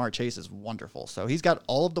getting Jamar Chase is wonderful. So he's got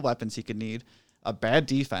all of the weapons he could need. A bad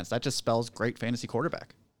defense, that just spells great fantasy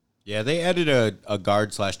quarterback. Yeah, they added a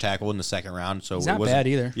guard/tackle in the second round, so It's it not wasn't bad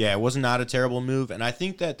either. Yeah, it was not a terrible move, and I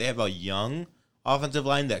think that they have a young offensive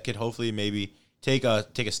line that could hopefully maybe take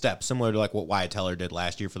a step similar to like what Wyatt Teller did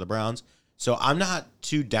last year for the Browns. So I'm not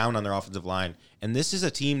too down on their offensive line, and this is a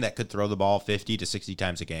team that could throw the ball 50 to 60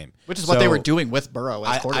 times a game, Which is what they were doing with Burrow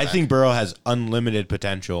as quarterback. I think Burrow has unlimited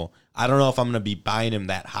potential. I don't know if I'm going to be buying him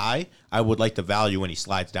that high. I would like the value when he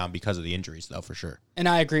slides down because of the injuries, though, for sure. And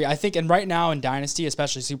I agree. I think, and right now in Dynasty,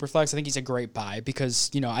 especially Superflex, I think he's a great buy because,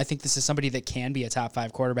 I think this is somebody that can be a top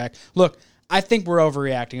 5 quarterback. Look, I think we're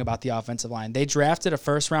overreacting about the offensive line. They drafted a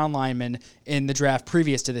first-round lineman in the draft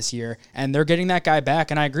previous to this year, and they're getting that guy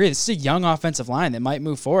back. And I agree, this is a young offensive line that might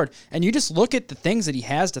move forward. And you just look at the things that he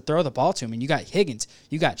has to throw the ball to him, and you got Higgins,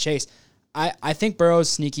 you got Chase. I think Burrow's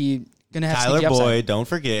sneaky, going to have Tyler sneaky upside. Boyd, don't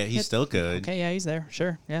forget, he's still good. Okay, yeah, he's there.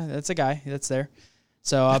 Sure. Yeah, that's a guy that's there.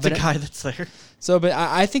 So, That's a guy that's there. So, but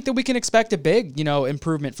I think that we can expect a big,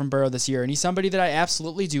 improvement from Burrow this year, and he's somebody that I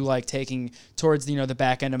absolutely do like taking towards, the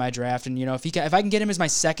back end of my draft. And if I can get him as my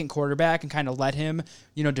second quarterback and kind of let him,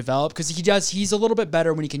 develop, because he's a little bit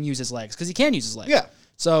better when he can use his legs, because he can use his legs. Yeah.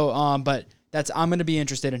 So, but I'm going to be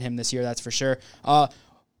interested in him this year, that's for sure.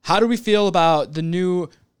 How do we feel about the new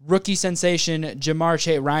rookie sensation, Jamar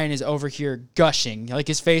Chase? Ryan is over here gushing, like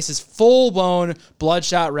his face is full blown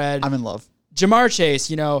bloodshot red. I'm in love. Jamar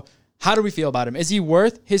Chase, how do we feel about him? Is he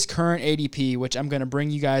worth his current ADP, which I'm going to bring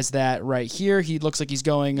you guys that right here. He looks like he's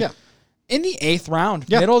going in the 8th round,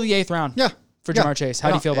 middle of the 8th round for Jamar Chase. How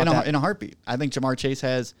do you feel about that? In a heartbeat. I think Jamar Chase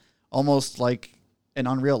has almost like an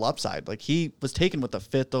unreal upside. Like he was taken with the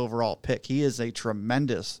 5th overall pick. He is a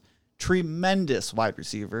tremendous wide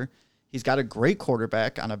receiver. He's got a great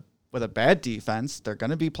quarterback with a bad defense. They're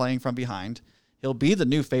going to be playing from behind. He'll be the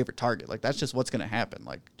new favorite target. Like, that's just what's going to happen.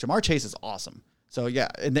 Like, Jamar Chase is awesome. So, yeah,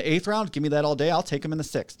 in the 8th round, give me that all day. I'll take him in the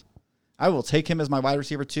 6th. I will take him as my wide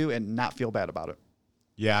receiver, too, and not feel bad about it.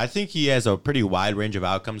 Yeah, I think he has a pretty wide range of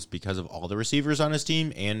outcomes because of all the receivers on his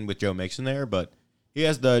team and with Joe Mixon there, but he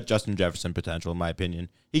has the Justin Jefferson potential, in my opinion.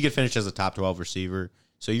 He could finish as a top 12 receiver.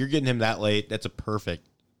 So you're getting him that late. That's a perfect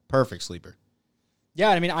sleeper. Yeah,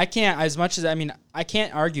 I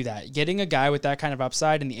can't argue that. Getting a guy with that kind of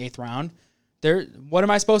upside in the 8th round, what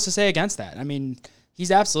am I supposed to say against that?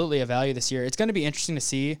 He's absolutely a value this year. It's going to be interesting to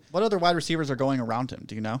see. What other wide receivers are going around him?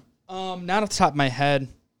 Do you know? Not off the top of my head.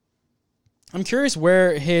 I'm curious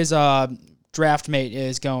where his draft mate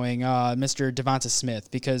is going, Mr. Devonta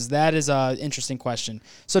Smith, because that is an interesting question.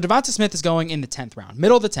 So Devonta Smith is going in the 10th round,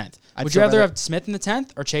 middle of the 10th. Would you rather have Smith in the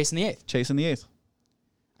 10th or Chase in the 8th? Chase in the 8th.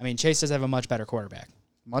 Chase does have a much better quarterback.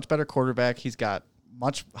 Much better quarterback. He's got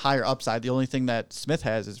much higher upside. The only thing that Smith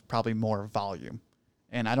has is probably more volume.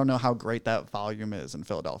 And I don't know how great that volume is in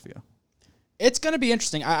Philadelphia. It's going to be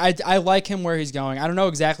interesting. I like him where he's going. I don't know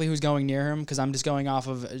exactly who's going near him because I'm just going off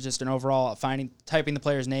of just an overall typing the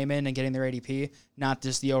player's name in and getting their ADP, not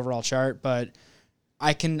just the overall chart. But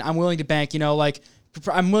I'm willing to bank,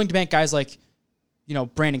 I'm willing to bank guys like,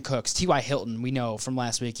 Brandon Cooks, T.Y. Hilton, we know from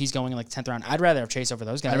last week. He's going in like 10th round. I'd rather have Chase over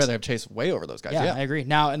those guys. I'd rather have Chase way over those guys. Yeah, I agree.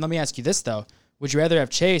 Now, and let me ask you this, though. Would you rather have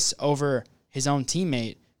Chase over his own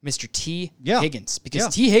teammate, Mr. T. Higgins?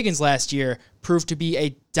 Because T. Higgins last year proved to be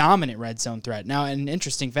a dominant red zone threat. Now, an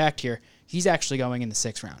interesting fact here, he's actually going in the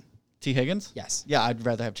 6th round. T. Higgins? Yes. Yeah, I'd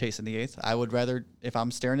rather have Chase in the 8th. I would rather, if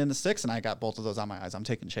I'm staring in the 6th and I got both of those on my eyes, I'm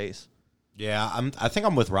taking Chase. Yeah, I think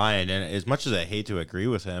I'm with Ryan, and as much as I hate to agree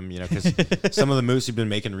with him, because some of the moves he's been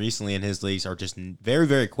making recently in his leagues are just very,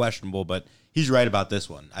 very questionable, but he's right about this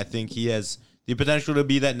one. I think he has the potential to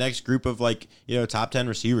be that next group of, top 10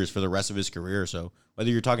 receivers for the rest of his career. So whether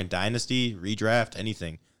you're talking dynasty, redraft,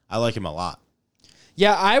 anything, I like him a lot.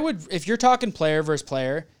 Yeah, I would, if you're talking player versus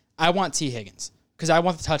player, I want T. Higgins. Because I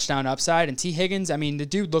want the touchdown upside. And T. Higgins, the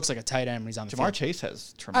dude looks like a tight end when he's on the field. Jamar Chase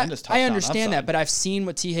has tremendous touchdown I understand upside. that, but I've seen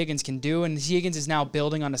what T. Higgins can do, and T. Higgins is now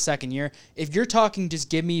building on a second year. If you're talking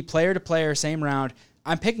just give me player to player, same round,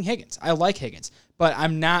 I'm picking Higgins. I like Higgins. But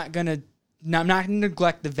I'm not gonna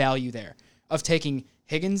neglect the value there of taking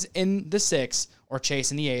Higgins in the 6th or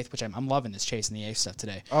Chase in the 8th, which I'm loving this Chase in the 8th stuff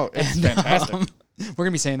today. Oh, it's fantastic. We're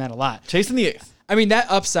going to be saying that a lot. Chasing the eighth. I mean, that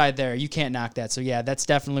upside there, you can't knock that. So, yeah, that's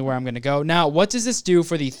definitely where I'm going to go. Now, what does this do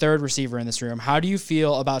for the third receiver in this room? How do you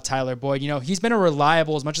feel about Tyler Boyd? You know, he's been a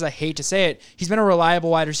reliable, as much as I hate to say it, he's been a reliable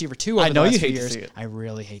wide receiver, too, over I the know last you few hate to years. see it. I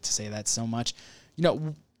really hate to say that so much. You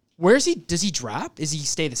know, where is he? Does he drop? Does he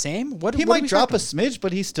stay the same? He might drop a smidge,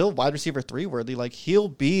 but he's still wide receiver 3 worthy. Like, he'll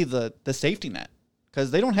be the safety net. Because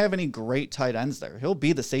they don't have any great tight ends there. He'll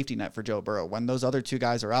be the safety net for Joe Burrow when those other two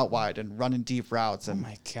guys are out wide and running deep routes. And Oh,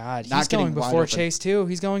 my God. not He's going getting wide before open. Chase, too.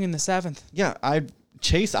 He's going in the 7th. Yeah, I'd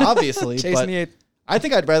Chase, obviously. Chase but in the 8th. I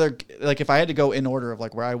think I'd rather, like, if I had to go in order of,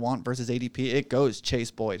 like, where I want versus ADP, it goes Chase,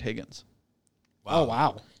 Boyd, Higgins. Oh,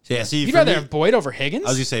 wow. Yeah, see, You'd for rather me, have Boyd over Higgins? I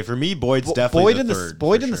was gonna say for me, Boyd's definitely Boyd the third.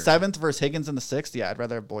 Boyd for in the sure. 7th versus Higgins in the 6th. Yeah, I'd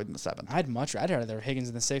rather have Boyd in the 7th. I'd rather have Higgins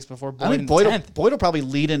in the 6th before Boyd I in think the Boyd 10th. Boyd will probably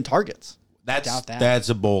lead in targets. Doubt that. That's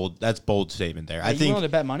bold statement there. Are I you think willing to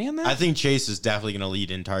bet money on that? I think Chase is definitely going to lead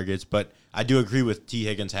in targets, but I do agree with T.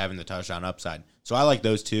 Higgins having the touchdown upside. So I like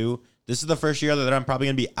those two. This is the first year that I'm probably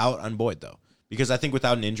going to be out on Boyd, though, because I think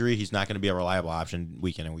without an injury, he's not going to be a reliable option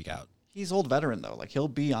week in and week out. He's old veteran, though. Like, he'll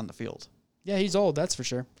be on the field. Yeah, he's old, that's for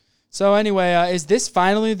sure. So anyway, is this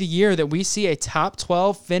finally the year that we see a top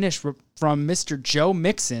 12 finish from Mr. Joe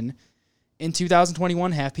Mixon in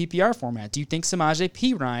 2021 half PPR format? Do you think Samaje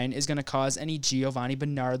Perine is going to cause any Giovanni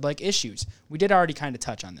Bernard-like issues? We did already kind of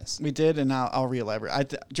touch on this. We did, and I'll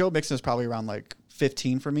re-elaborate. Joe Mixon is probably around, like,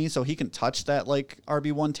 15 for me, so he can touch that, like,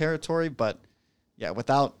 RB1 territory. But, yeah,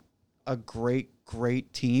 without a great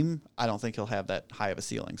team, I don't think he'll have that high of a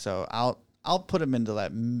ceiling. So I'll put him into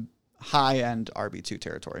that high-end RB2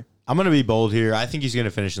 territory. I'm going to be bold here. I think he's going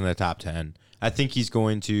to finish in the top 10. I think he's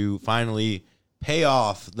going to finally pay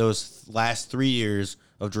off those last 3 years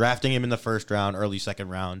of drafting him in the first round, early second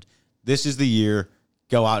round. This is the year.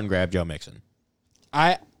 Go out and grab Joe Mixon.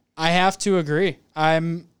 I have to agree.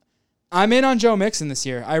 I'm in on Joe Mixon this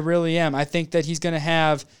year. I really am. I think that he's going to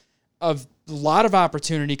have a lot of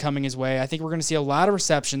opportunity coming his way. I think we're going to see a lot of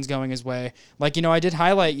receptions going his way. Like, I did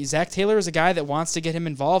highlight Zach Taylor is a guy that wants to get him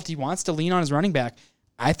involved. He wants to lean on his running back.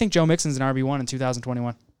 I think Joe Mixon's an RB1 in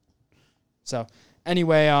 2021. So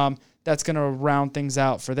anyway, that's going to round things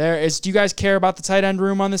out for there. Do you guys care about the tight end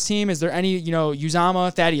room on this team? Is there any,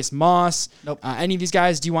 Uzama, Thaddeus Moss? Nope. Any of these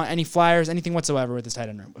guys? Do you want any flyers, anything whatsoever with this tight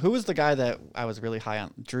end room? Who was the guy that I was really high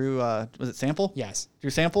on? Drew, was it Sample? Yes.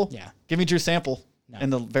 Drew Sample? Yeah. Give me Drew Sample in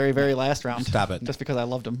the very, very last round. Stop it. Just because I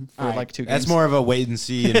loved him for All right. like 2 games. That's more of a wait and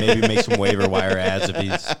see and maybe make some waiver wire ads if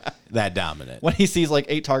he's that dominant. When he sees like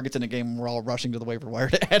 8 targets in a game, we're all rushing to the waiver wire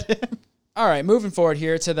to add him. All right, moving forward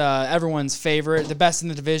here to everyone's favorite, the best in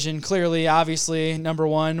the division. Clearly, obviously, number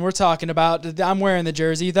one. We're talking about, I'm wearing the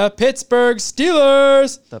jersey, the Pittsburgh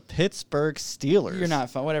Steelers. The Pittsburgh Steelers. You're not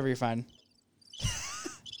fun, whatever you're fine.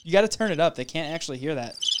 You got to turn it up. They can't actually hear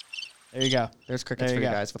that. There you go. There's crickets There for you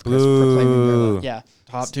you go. guys with Chris proclaiming they're the Yeah.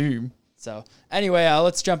 top team. So anyway,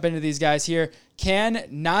 let's jump into these guys here. Can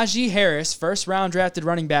Najee Harris, first round drafted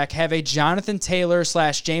running back, have a Jonathan Taylor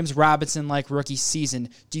 / James Robinson like rookie season?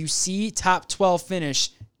 Do you see top 12 finish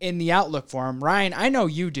in the outlook for him? Ryan, I know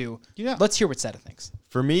you do. Yeah. Let's hear what Seta thinks.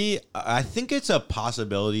 For me, I think it's a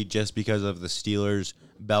possibility just because of the Steelers'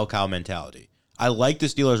 bell cow mentality. I like the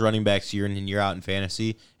Steelers running backs year in and year out in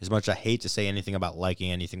fantasy, as much as I hate to say anything about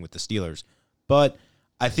liking anything with the Steelers. But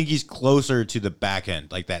I think he's closer to the back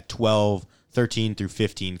end, like that 12, 13 through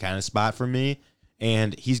 15 kind of spot for me.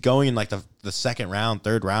 And he's going in like the second round,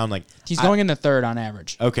 third round. Like He's going in the third on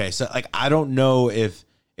average. Okay, so like I don't know if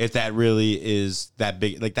that really is that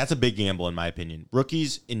big. Like that's a big gamble in my opinion.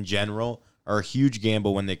 Rookies in general are a huge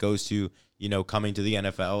gamble when it goes to, coming to the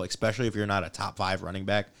NFL, especially if you're not a top 5 running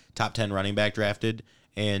back, top 10 running back drafted.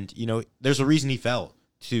 And, there's a reason he fell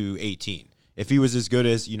to 18. If he was as good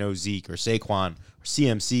as, Zeke or Saquon or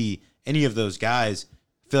CMC, any of those guys,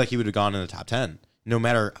 I feel like he would have gone in the top 10, no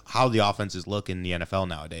matter how the offenses look in the NFL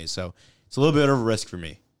nowadays. So it's a little bit of a risk for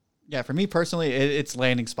me. Yeah, for me personally, it's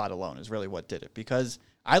landing spot alone is really what did it, because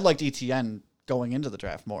I liked ETN going into the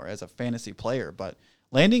draft more as a fantasy player, but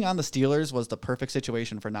landing on the Steelers was the perfect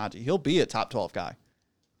situation for Najee. He'll be a top 12 guy.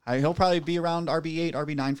 He'll probably be around RB8,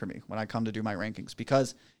 RB9 for me when I come to do my rankings,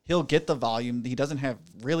 because he'll get the volume. He doesn't have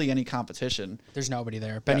really any competition. There's nobody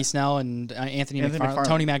there. Benny Snell and Anthony McFarland, McFarland.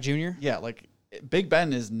 Tony Mack Jr. Yeah, like Big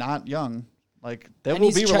Ben is not young. Like they And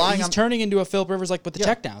will be relying he's on. turning into a Philip Rivers like with the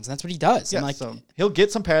checkdowns, and that's what he does. Yeah, And like, so he'll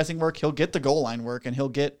get some passing work. He'll get the goal line work, and he'll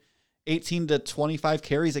get 18 to 25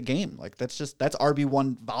 carries a game. Like that's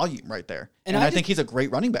RB1 volume right there. And I think he's a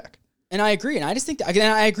great running back. And I agree. And I just think,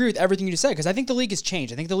 again, I agree with everything you just said because I think the league has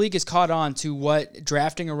changed. I think the league has caught on to what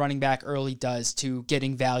drafting a running back early does to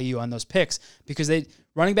getting value on those picks because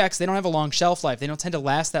running backs, they don't have a long shelf life. They don't tend to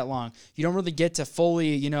last that long. You don't really get to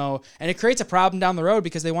fully, and it creates a problem down the road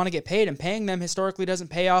because they want to get paid, and paying them historically doesn't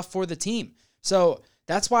pay off for the team. So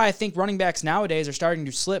that's why I think running backs nowadays are starting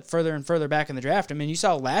to slip further and further back in the draft. I mean, you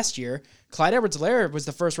saw last year, Clyde Edwards-Helaire was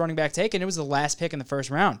the first running back taken. It was the last pick in the first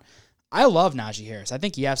round. I love Najee Harris. I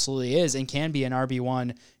think he absolutely is and can be an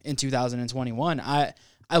RB1 in 2021.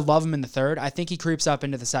 I love him in the third. I think he creeps up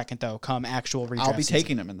into the second, though, come actual redraft I'll be season.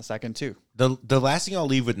 taking him in the second, too. The last thing I'll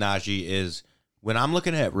leave with Najee is when I'm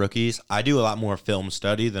looking at rookies, I do a lot more film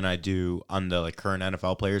study than I do on the current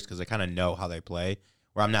NFL players because I kind of know how they play,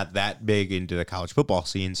 where I'm not that big into the college football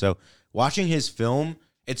scene. So watching his film,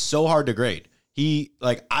 it's so hard to grade.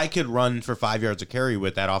 I could run for 5 yards of carry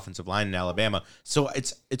with that offensive line in Alabama. So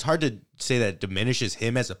it's hard to say that it diminishes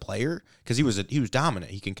him as a player because he was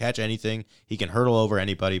dominant. He can catch anything. He can hurdle over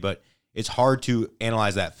anybody, but it's hard to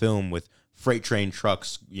analyze that film with freight train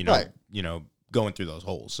trucks, going through those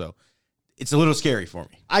holes. So it's a little scary for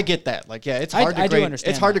me. I get that. It's hard to grade.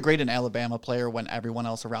 It's hard that. to grade an Alabama player when everyone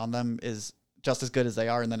else around them is just as good as they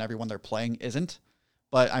are, and then everyone they're playing isn't.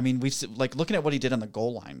 But I mean, we've looking at what he did on the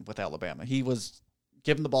goal line with Alabama. He was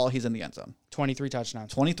given the ball, he's in the end zone. 23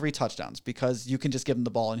 touchdowns. 23 touchdowns because you can just give him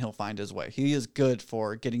the ball and he'll find his way. He is good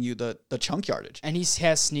for getting you the chunk yardage. And he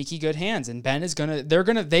has sneaky good hands. And Ben is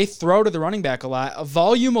they throw to the running back a lot. A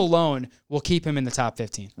volume alone will keep him in the top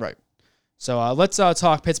 15. Right. So let's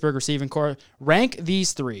talk Pittsburgh receiving core. Rank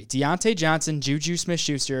these three: Deontay Johnson, Juju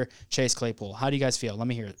Smith-Schuster, Chase Claypool. How do you guys feel? Let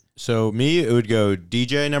me hear it. So me, it would go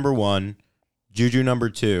DJ number 1, Juju number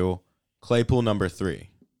 2, Claypool number 3.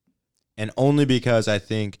 And only because I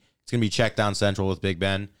think it's going to be check down central with Big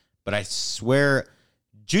Ben. But I swear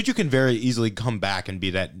Juju can very easily come back and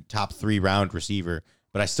be that top 3 round receiver.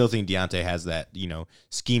 But I still think Deontay has that,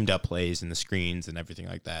 schemed up plays and the screens and everything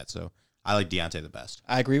like that. So I like Deontay the best.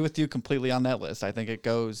 I agree with you completely on that list. I think it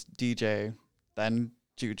goes DJ, then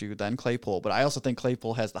Juju, then Claypool. But I also think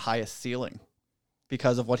Claypool has the highest ceiling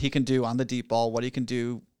because of what he can do on the deep ball, what he can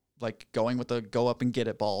do, going with the go up and get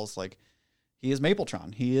it balls. He is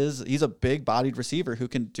Mapletron. He's a big-bodied receiver who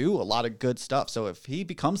can do a lot of good stuff. So if he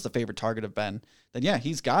becomes the favorite target of Ben, then yeah,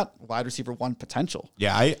 he's got wide receiver 1 potential.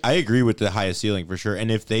 Yeah, I agree with the highest ceiling for sure.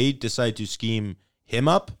 And if they decide to scheme him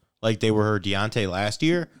up like they were Deontay last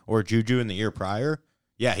year or Juju in the year prior,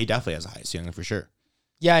 yeah, he definitely has a high ceiling for sure.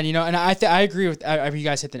 Yeah, and and I agree with you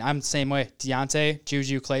guys hit I'm the same way. Deontay,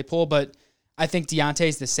 Juju, Claypool, but I think Deontay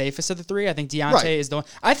is the safest of the three. I think Deontay is the one.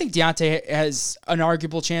 I think Deontay has an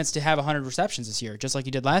arguable chance to have 100 receptions this year, just like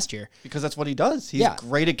he did last year. Because that's what he does. He's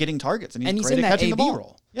great at getting targets, and he's great in at that catching AB the ball.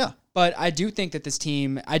 Role. Yeah. But I do think that this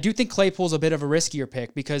team, I do think Claypool's a bit of a riskier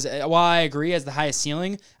pick because while I agree as the highest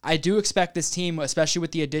ceiling, I do expect this team, especially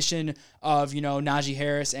with the addition of, Najee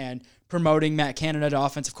Harris and promoting Matt Canada to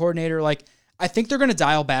offensive coordinator, I think they're going to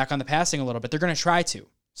dial back on the passing a little bit. They're going to try to.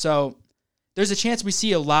 So there's a chance we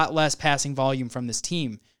see a lot less passing volume from this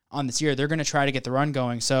team on this year. They're going to try to get the run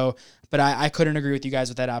going. So, but I couldn't agree with you guys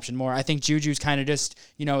with that option more. I think Juju's kind of just,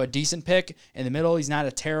 a decent pick in the middle. He's not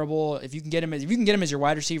a terrible, if you can get him as your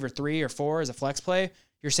wide receiver 3 or 4 as a flex play,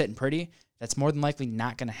 you're sitting pretty. That's more than likely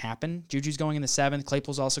not going to happen. Juju's going in the 7th.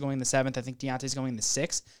 Claypool's also going in the 7th. I think Deontay's going in the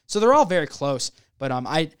 6th. So they're all very close. But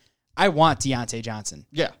I want Deontay Johnson.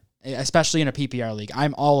 Yeah. Especially in a PPR league.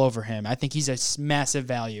 I'm all over him. I think he's a massive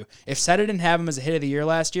value. If Seta didn't have him as a hit of the year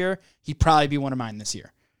last year, he'd probably be one of mine this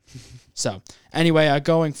year. So anyway,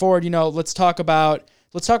 going forward, let's talk about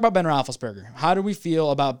Ben Roethlisberger. How do we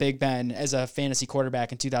feel about Big Ben as a fantasy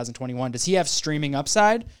quarterback in 2021? Does he have streaming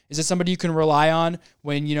upside? Is it somebody you can rely on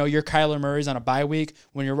when, your Kyler Murray's on a bye week,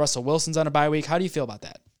 when your Russell Wilson's on a bye week? How do you feel about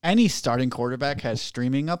that? Any starting quarterback has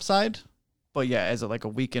streaming upside. But yeah, as a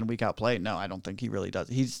week in, week out play, no, I don't think he really does.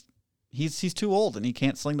 He's too old and he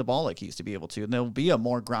can't sling the ball like he used to be able to. And there'll be a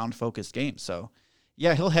more ground-focused game. So,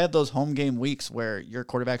 yeah, he'll have those home game weeks where your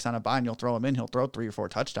quarterback's on a bye and you'll throw him in. He'll throw 3 or 4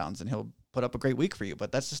 touchdowns and he'll put up a great week for you.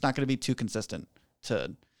 But that's just not going to be too consistent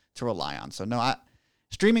to rely on. So, no,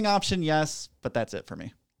 streaming option, yes, but that's it for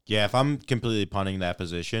me. Yeah, if I'm completely punting that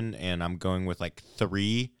position and I'm going with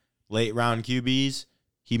 3 late-round QBs,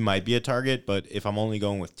 he might be a target. But if I'm only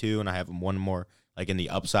going with 2 and I have him one more in the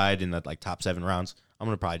upside in the top 7 rounds, I'm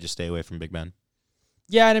going to probably just stay away from Big Ben.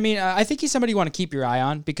 Yeah, and I think he's somebody you want to keep your eye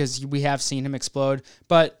on because we have seen him explode.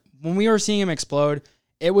 But when we were seeing him explode,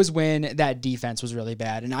 it was when that defense was really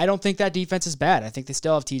bad. And I don't think that defense is bad. I think they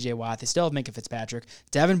still have TJ Watt. They still have Minka Fitzpatrick.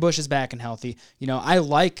 Devin Bush is back and healthy. I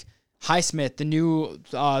like Highsmith, the new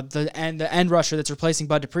the end rusher that's replacing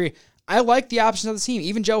Bud Dupree. I like the options of the team.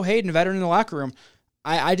 Even Joe Hayden, veteran in the locker room,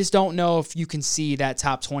 I just don't know if you can see that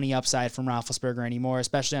top 20 upside from Roethlisberger anymore,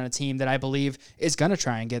 especially on a team that I believe is going to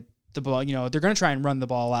try and get the ball. You know, they're going to try and run the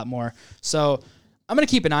ball a lot more. So I'm going to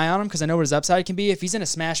keep an eye on him because I know what his upside can be. If he's in a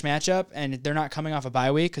smash matchup and they're not coming off a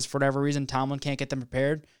bye week because for whatever reason Tomlin can't get them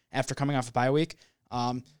prepared after coming off a bye week,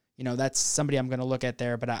 you know, that's somebody I'm going to look at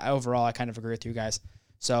there. But overall, I kind of agree with you guys.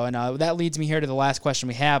 So, and that leads me here to the last question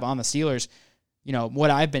we have on the Steelers. You know, what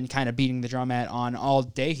I've been kind of beating the drum at on all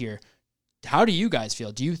day here. How do you guys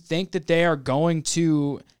feel? Do you think that they are going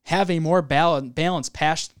to have a more balanced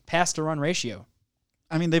pass-to-run ratio?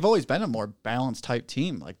 I mean, they've always been a more balanced type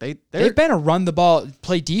team. Like they've been a run-the-ball,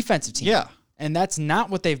 play defensive team. Yeah. And that's not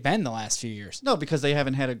what they've been the last few years. No, because they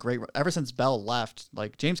haven't had a great – ever since Bell left,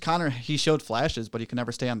 like James Conner, he showed flashes, but he could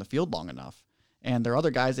never stay on the field long enough. And their other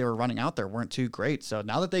guys they were running out there weren't too great. So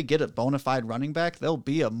now that they get a bona fide running back, they'll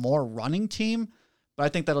be a more running team. But I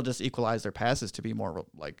think that'll just equalize their passes to be more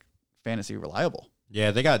like fantasy reliable. Yeah,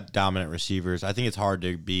 they got dominant receivers. I think it's hard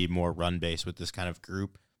to be more run-based with this kind of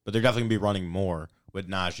group, but they're definitely going to be running more with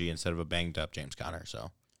Najee instead of a banged-up James Conner. So,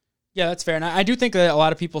 yeah, that's fair. And I do think that a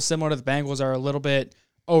lot of people similar to the Bengals are a little bit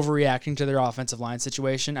overreacting to their offensive line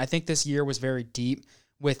situation. I think this year was very deep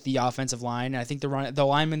with the offensive line. I think the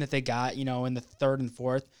linemen that they got, you know, in the third and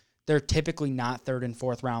fourth, they're typically not third and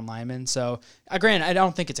fourth round linemen. So, granted, I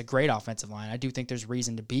don't think it's a great offensive line. I do think there's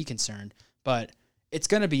reason to be concerned, but it's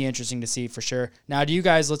going to be interesting to see for sure. Now, do you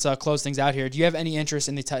guys, let's close things out here. Do you have any interest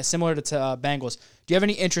in similar to Bengals, do you have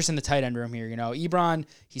any interest in the tight end room here? You know, Ebron,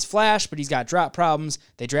 he's flash, but he's got drop problems.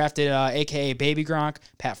 They drafted AKA Baby Gronk,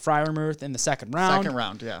 Pat Freiermuth in the second round. Second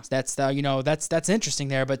round, yeah. That's that's interesting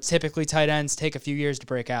there, but typically tight ends take a few years to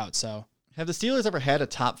break out, so. Have the Steelers ever had a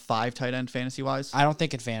top 5 tight end fantasy-wise? I don't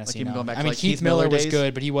think in fantasy, like even going back to I mean, like Keith Miller was days.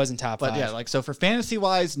 good, but he wasn't top 5. But yeah, like so for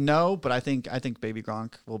fantasy-wise, no, but I think Baby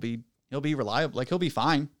Gronk he'll be reliable. Like he'll be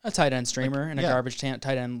fine. A tight end streamer in a garbage tight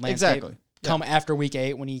end landscape. Exactly. Come after week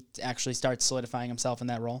 8 when he actually starts solidifying himself in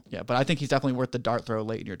that role. Yeah, but I think he's definitely worth the dart throw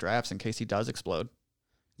late in your drafts in case he does explode.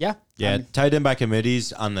 Yeah. Yeah, tight end by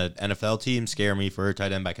committees on the NFL team scare me for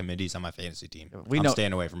tight end by committees on my fantasy team. I'm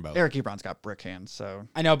staying away from both. Eric Ebron's got brick hands, so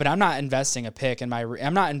I know, but I'm not investing a pick in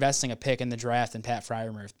the draft in Pat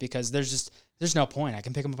Freiermuth because there's no point. I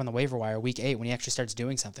can pick him up on the waiver wire week 8 when he actually starts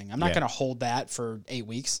doing something. I'm not going to hold that for 8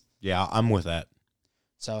 weeks. Yeah, I'm with that.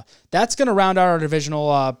 So that's going to round out our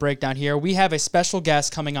divisional breakdown here. We have a special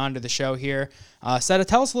guest coming on to the show here. Seta,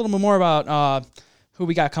 tell us a little bit more about who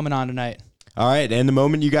we got coming on tonight. All right, and the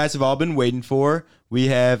moment you guys have all been waiting for, we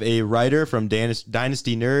have a writer from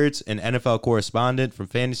Dynasty Nerds, an NFL correspondent from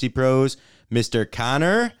Fantasy Pros, Mr.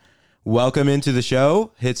 Connor. Welcome into the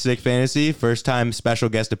show, Hit Stick Fantasy, first time special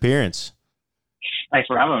guest appearance. Thanks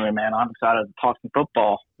for having me, man. I'm excited to talk some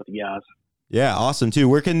football with you guys. Yeah, awesome too.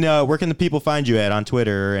 Where can the people find you at on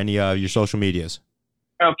Twitter or any of your social medias?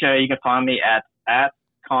 Okay, you can find me at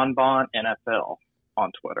Kanban NFL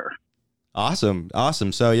on Twitter. Awesome.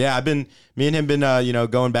 So yeah, me and him been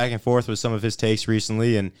going back and forth with some of his takes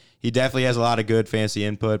recently, and he definitely has a lot of good fantasy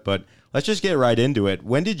input. But let's just get right into it.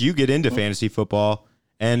 When did you get into fantasy football,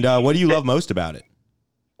 and what do you love most about it?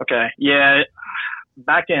 Okay, yeah,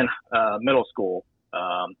 back in middle school,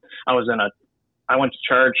 I went to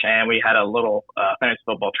church and we had a little fantasy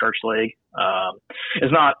football church league.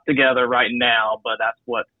 It's not together right now, but that's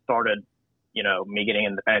what started, me getting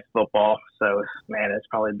into fantasy football. So man, it's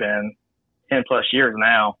probably been 10 plus years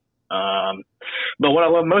now. But what I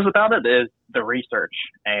love most about it is the research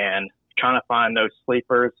and trying to find those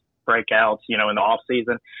sleepers, breakouts, in the off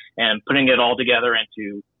season and putting it all together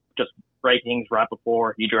into just rankings right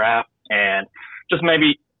before you draft and just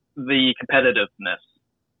maybe the competitiveness,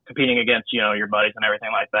 competing against, your buddies and everything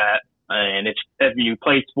like that. And if you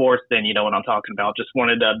play sports, then you know what I'm talking about. Just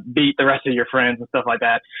wanted to beat the rest of your friends and stuff like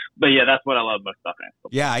that. But yeah, that's what I love most about fantasy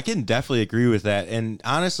football. Yeah, I can definitely agree with that. And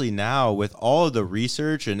honestly, now with all of the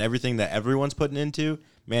research and everything that everyone's putting into,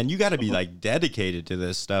 man, you got to be like dedicated to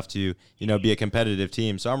this stuff to, be a competitive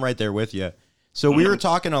team. So I'm right there with you. So we were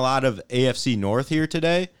talking a lot of AFC North here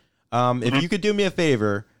today. If you could do me a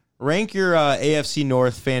favor, rank your AFC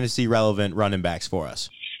North fantasy relevant running backs for us.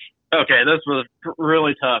 Okay, this was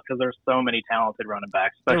really tough because there's so many talented running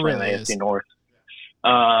backs, especially in the AFC North.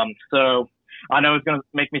 So I know it's going to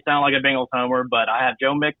make me sound like a Bengals homer, but I have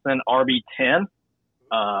Joe Mixon, RB10.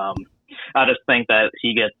 I just think that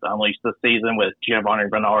he gets unleashed this season with Giovanni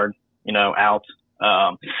Bernard, out.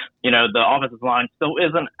 The offensive line still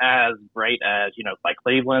isn't as great as, like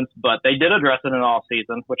Cleveland's, but they did address it in the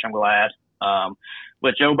offseason, which I'm glad.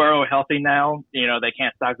 With Joe Burrow healthy now, they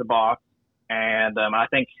can't stack the box. And I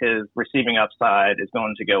think his receiving upside is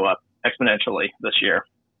going to go up exponentially this year.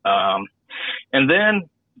 And then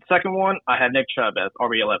second one, I had Nick Chubb as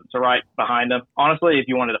RB11, so right behind him. Honestly, if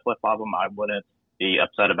you wanted to flip-flop him, I wouldn't be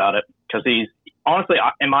upset about it because he's honestly,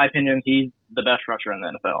 in my opinion, he's the best rusher in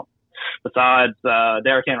the NFL. Besides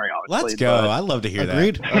Derrick Henry, obviously. Let's go. I love to hear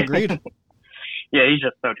Agreed. that. Agreed. Yeah, he's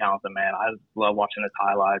just so talented, man. I love watching his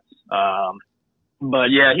highlights.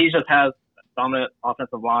 But yeah, he just has a dominant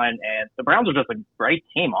offensive line, and the Browns are just a great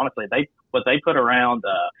team. Honestly, what they put around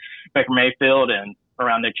Baker Mayfield and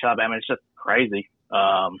around Nick Chubb, I mean, it's just crazy.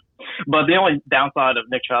 But the only downside of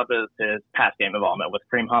Nick Chubb is his pass game involvement with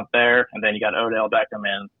Kareem Hunt there, and then you got Odell Beckham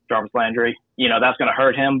and Jarvis Landry. You know, that's going to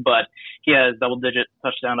hurt him, but he has double-digit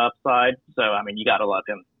touchdown upside, so, I mean, you got to love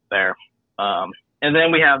him there. And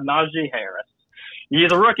then we have Najee Harris.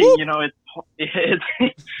 He's a rookie. Woo! You know,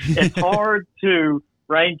 it's hard to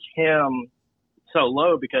rank him so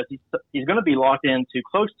low because he's going to be locked into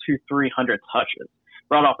close to 300 touches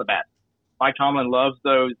right off the bat. Mike Tomlin loves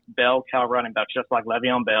those bell cow running backs, just like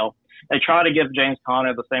Le'Veon Bell. They try to give James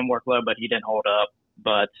Conner the same workload, but he didn't hold up.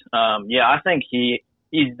 But, yeah, I think he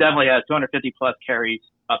definitely has 250-plus carries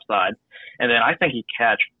upside. And then I think he'd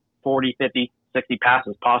catch 40, 50, 60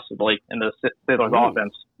 passes possibly in the Steelers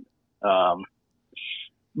offense.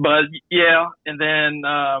 But, yeah, and then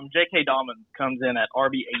J.K. Dobbins comes in at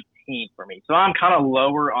RB18 for me. So I'm kind of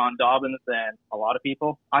lower on Dobbins than a lot of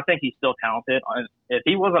people. I think he's still talented. If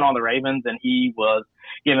he wasn't on the Ravens and he was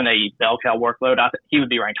given a bell cow workload, I think he would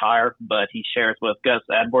be ranked higher, but he shares with Gus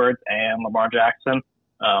Edwards and Lamar Jackson.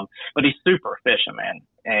 But he's super efficient, man.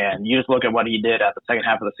 And you just look at what he did at the second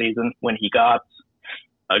half of the season when he got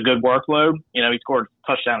a good workload. You know, he scored a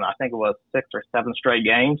touchdown, I think it was 6 or 7 straight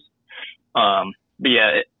games. But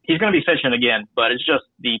yeah, he's going to be efficient again, but it's just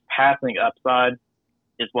the passing upside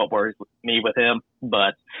is what worries me with him.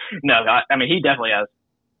 But no, I mean, he definitely has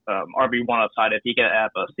RB1 upside if he could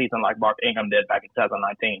have a season like Mark Ingram did back in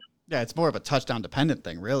 2019. Yeah, it's more of a touchdown dependent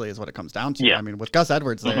thing, really, is what it comes down to. Yeah. I mean, with Gus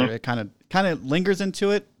Edwards there, it kind of lingers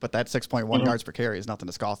into it, but that 6.1 yards per carry is nothing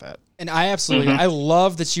to scoff at. And I absolutely, I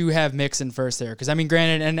love that you have Mixon first there, because I mean,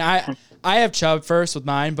 granted, and I have Chubb first with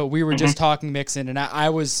mine, but we were just talking Mixon, and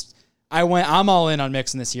I'm all in on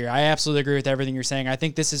Mixon this year. I absolutely agree with everything you're saying. I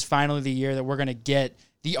think this is finally the year that we're going to get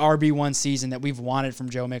the RB1 season that we've wanted from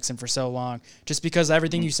Joe Mixon for so long, just because of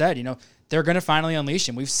everything you said. You know, they're going to finally unleash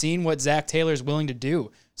him. We've seen what Zach Taylor's willing to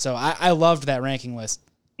do. So I loved that ranking list.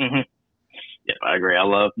 Yeah, I agree. I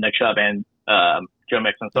love Nick Chubb and Joe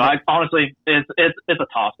Mixon. So I honestly, it's a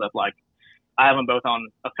toss-up. Like, I have them both on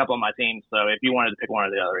a couple of my teams. So if you wanted to pick one or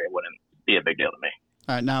the other, it wouldn't be a big deal to me.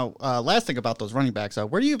 All right, now, last thing about those running backs,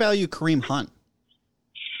 where do you value Kareem Hunt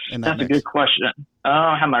in that That's mix? a good question.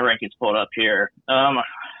 I have my rankings pulled up here. Let's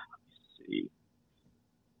see.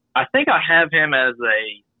 I think I have him as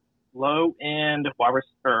a low-end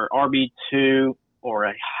or RB2 or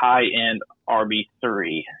a high-end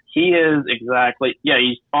RB3. He is exactly,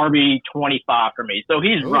 he's RB25 for me. So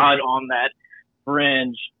he's right on that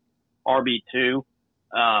fringe RB2.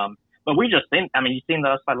 But we just think, I mean, you've seen the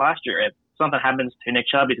upside last year. If something happens to Nick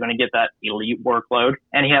Chubb, he's going to get that elite workload,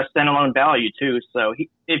 and he has standalone value too. So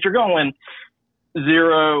if you're going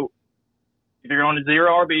zero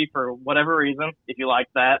RB for whatever reason, if you like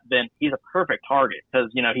that, then he's a perfect target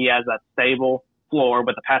because, you know, he has that stable floor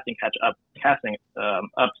with the passing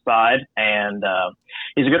upside, and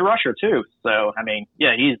he's a good rusher too. So, I mean,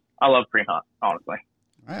 I love Kareem Hunt, honestly.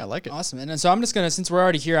 All right, I like it. Awesome. And so I'm just going to, since we're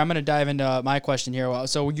already here, I'm going to dive into my question here.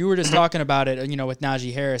 So you were just talking about it, you know, with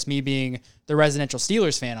Najee Harris, me being the residential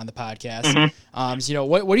Steelers fan on the podcast. So, you know,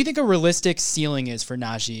 what do you think a realistic ceiling is for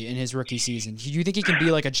Najee in his rookie season? Do you think he can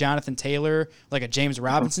be like a Jonathan Taylor, like a James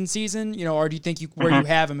Robinson season, you know, or do you think where you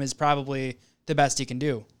have him is probably the best he can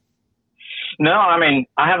do? No, I mean,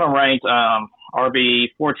 I have him ranked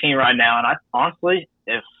RB14 right now, and honestly,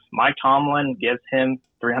 if Mike Tomlin gives him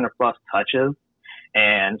 300-plus touches,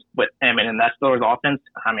 and that's Steelers offense,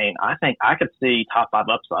 I mean, I think I could see top 5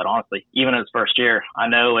 upside, honestly, even in his first year. I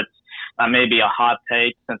know it's maybe a hot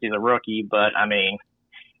take since he's a rookie, but I mean,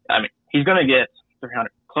 he's going to get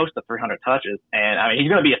close to 300 touches, and I mean, he's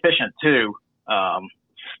going to be efficient too.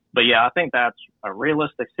 But yeah, I think that's a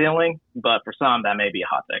realistic ceiling, but for some, that may be a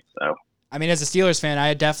hot take. So. I mean, as a Steelers fan,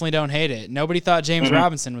 I definitely don't hate it. Nobody thought James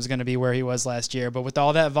Robinson was going to be where he was last year, but with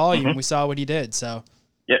all that volume, we saw what he did. So.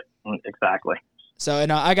 Yep, exactly. So, and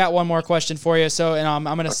I got one more question for you. So, and I'm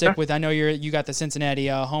going to stick with, I know you got the Cincinnati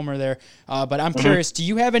homer there, but I'm curious, do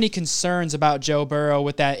you have any concerns about Joe Burrow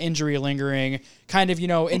with that injury lingering kind of, you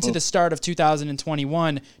know, into the start of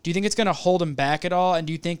 2021? Do you think it's going to hold him back at all? And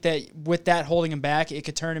do you think that with that holding him back, it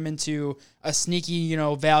could turn him into a sneaky, you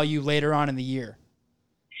know, value later on in the year?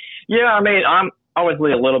 Yeah, I mean, I'm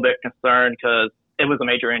obviously a little bit concerned because it was a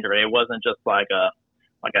major injury. It wasn't just like a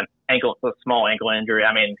small ankle injury.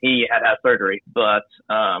 I mean, he had surgery, but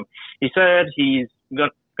he said he's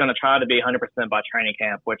going to try to be 100% by training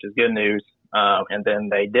camp, which is good news. And then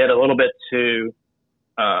they did a little bit to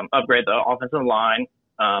upgrade the offensive line.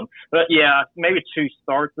 But yeah, maybe 2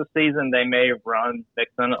 starts this season, they may run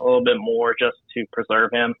Mixon a little bit more just to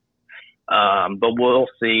preserve him. But we'll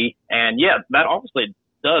see. And yeah, that obviously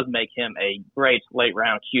does make him a great late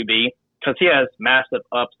round QB because he has massive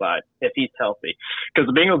upside if he's healthy. Because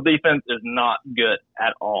the Bengals defense is not good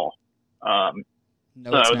at all.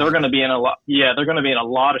 No, so they're going to be in a lot. Yeah, they're going to be in a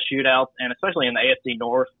lot of shootouts, and especially in the AFC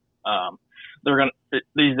North,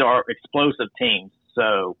 these are explosive teams.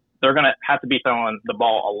 So they're going to have to be throwing the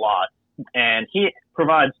ball a lot, and he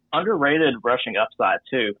provides underrated rushing upside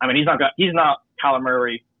too. I mean, he's not Kyler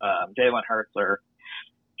Murray, Jalen Hurts, or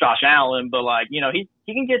Josh Allen, but he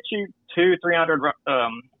can get you 200-300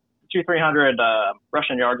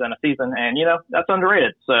 rushing yards in a season, and that's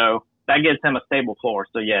underrated. So that gives him a stable floor.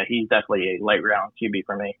 So yeah, he's definitely a late round QB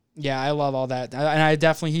for me. Yeah, I love all that.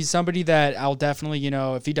 And he's somebody that I'll definitely,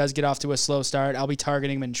 if he does get off to a slow start, I'll be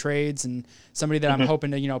targeting him in trades, and somebody that I'm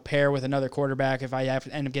hoping to, pair with another quarterback if I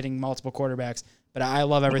end up getting multiple quarterbacks. But I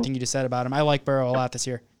love everything you just said about him. I like Burrow a lot this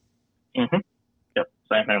year. Mm-hmm. Yep,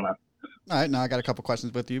 same thing, man. All right, now I got a couple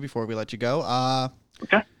questions with you before we let you go.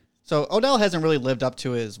 Okay. So Odell hasn't really lived up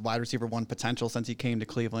to his wide receiver 1 potential since he came to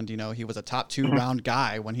Cleveland. He was a top 2 round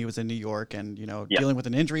guy when he was in New York and, dealing with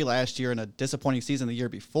an injury last year and a disappointing season the year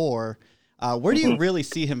before. Where do you really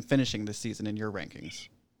see him finishing this season in your rankings?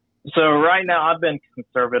 So right now I've been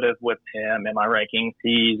conservative with him in my rankings.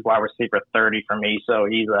 He's wide receiver 30 for me. So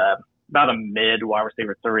he's about a mid wide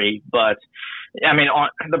receiver 3. But I mean,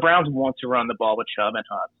 the Browns want to run the ball with Chubb and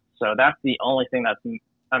Hunt. So that's the only thing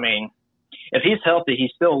if he's healthy,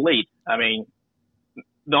 he's still elite. I mean,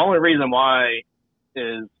 the only reason why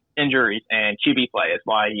is injuries and QB play is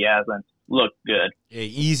why he hasn't looked good. Yeah,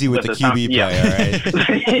 easy with the QB play, all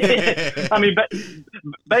right? I mean,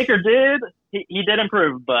 Baker did. He did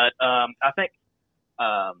improve, but I think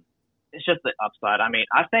it's just the upside. I mean,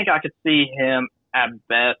 I think I could see him at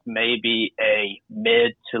best maybe a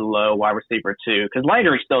mid to low wide receiver 2 because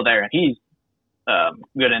Landry's still there and he's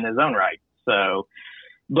good in his own right. So,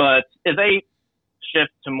 but if they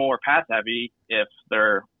shift to more pass heavy, if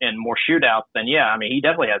they're in more shootouts, then yeah, I mean, he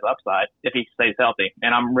definitely has upside if he stays healthy.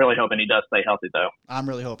 And I'm really hoping he does stay healthy, though. I'm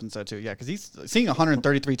really hoping so too. Yeah, because he's seeing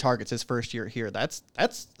 133 targets his first year here. That's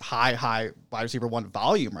high wide receiver 1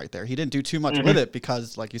 volume right there. He didn't do too much with it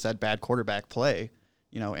because, like you said, bad quarterback play,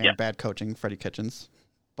 and bad coaching, Freddie Kitchens.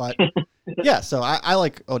 But yeah, so I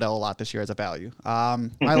like Odell a lot this year as a value.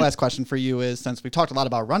 My last question for you is, since we've talked a lot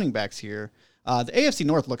about running backs here, the AFC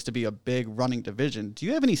North looks to be a big running division. Do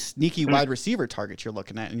you have any sneaky wide receiver targets you're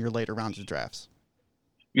looking at in your later rounds of drafts?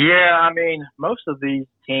 Yeah, I mean, most of these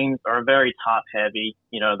teams are very top heavy.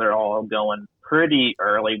 They're all going pretty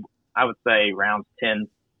early. I would say rounds 10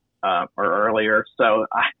 or earlier. So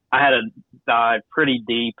I had to dive pretty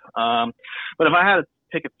deep. But if I had to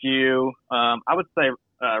pick a few, I would say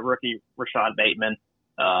rookie Rashad Bateman.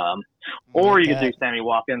 Or you could do Sammy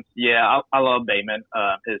Watkins. Yeah, I love Bateman.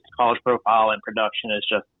 His college profile and production is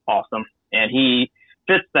just awesome. And he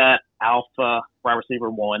fits that alpha wide receiver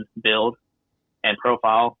 1 build and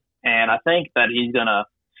profile. And I think that he's going to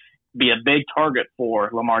be a big target for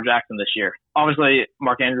Lamar Jackson this year. Obviously,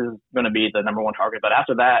 Mark Andrews is going to be the number 1 target. But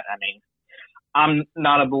after that, I mean, I'm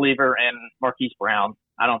not a believer in Marquise Brown.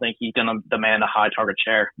 I don't think he's going to demand a high target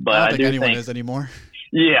share. But I don't think anyone is anymore.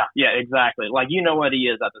 Yeah, exactly. Like, what he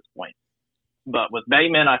is at this point. But with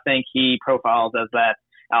Bateman, I think he profiles as that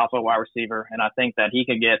alpha wide receiver, and I think that he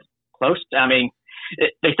could get close. I mean,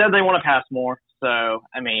 they said they want to pass more. So,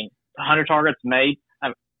 I mean, 100 targets made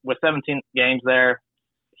with 17 games there.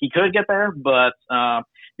 He could get there, but,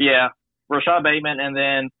 yeah, Rashad Bateman. And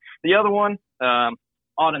then the other one,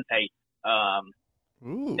 Auden Tate.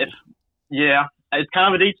 It's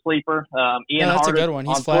kind of a deep sleeper. Ian that's Hardis a good one.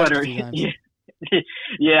 He's on flashed Twitter.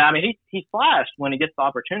 Yeah, I mean, he flashed when he gets the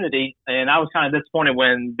opportunity, and I was kind of disappointed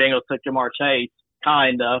when Bengals took Jamar Chase,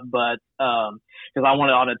 but because I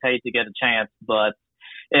wanted Auden Tate to get a chance. But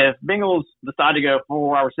if Bengals decide to go 4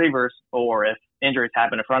 wide receivers, or if injuries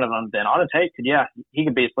happen in front of them, then Auden Tate he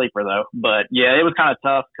could be a sleeper though. But yeah, it was kind of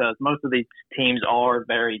tough because most of these teams are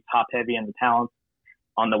very top heavy in the talent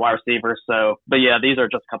on the wide receivers. So, but yeah, these are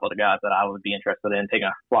just a couple of the guys that I would be interested in taking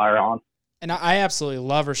a flyer on. And I absolutely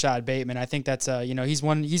love Rashad Bateman. I think that's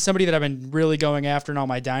he's somebody that I've been really going after in all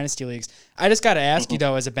my dynasty leagues. I just got to ask you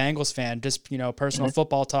though, as a Bengals fan, just personal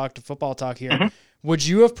football talk here. Would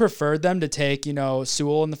you have preferred them to take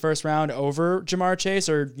Sewell in the first round over Jamar Chase,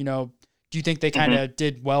 or do you think they kind of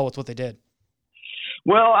did well with what they did?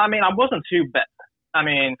 Well, I mean, I wasn't too bad. I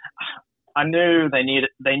mean, I knew they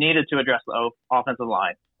needed to address the offensive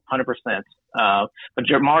line, 100%. But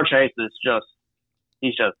Ja'Marr Chase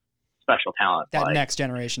he's just special talent. That next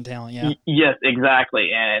generation talent, yeah. Yes,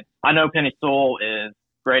 exactly. And I know Penei Sewell is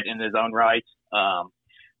great in his own right.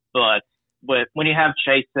 But when you have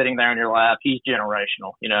Chase sitting there in your lap, he's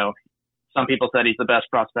generational. You know, some people said he's the best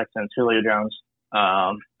prospect since Julio Jones.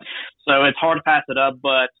 So it's hard to pass it up,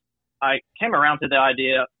 but I came around to the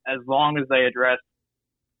idea as long as they address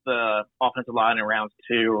the offensive line in rounds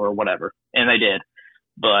 2 or whatever, and they did.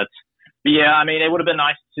 But yeah, I mean, it would have been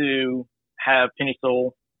nice to have Penei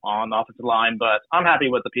Sewell on the offensive line, but I'm happy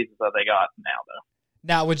with the pieces that they got now, though.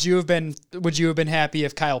 Now, would you have been happy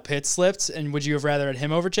if Kyle Pitts slipped, and would you have rather had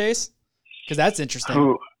him over Chase? Because that's interesting.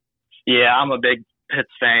 Ooh, yeah, I'm a big Pitts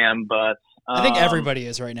fan, but I think everybody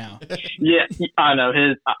is right now. Yeah, I know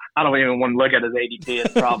I don't even want to look at his ADP.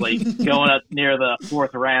 It's probably going up near the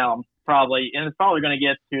 4th round, and it's probably going to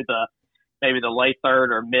get to maybe the late 3rd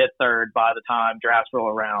or mid 3rd by the time drafts roll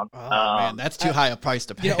around. Oh, man, that's too high a price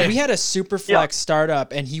to pay. You know, we had a super flex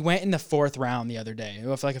startup, and he went in the 4th round the other day,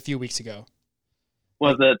 like a few weeks ago.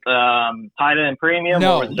 Was it tight end premium?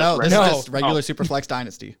 No, or was it this is just regular Superflex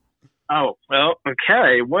Dynasty. Oh, well,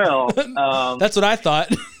 okay. Well, that's what I thought.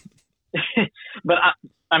 But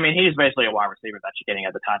I mean, he's basically a wide receiver that you're getting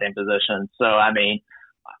at the tight end position. So I mean,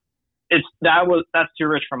 that's too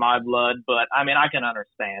rich for my blood. But I mean, I can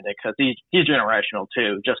understand it because he's generational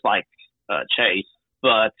too, just like Chase.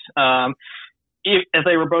 But if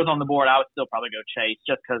they were both on the board, I would still probably go Chase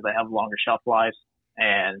just because they have longer shelf lives,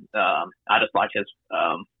 and I just like his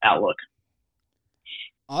outlook.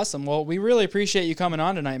 Awesome. Well, we really appreciate you coming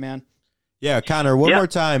on tonight, man. Yeah, Connor, one more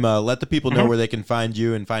time, let the people know where they can find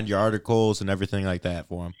you and find your articles and everything like that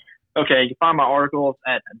for them. Okay, you can find my articles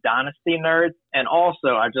at Dynasty Nerds, and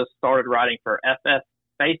also I just started writing for FS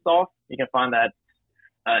Face Off. You can find that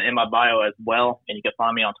in my bio as well, and you can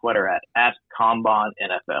find me on Twitter at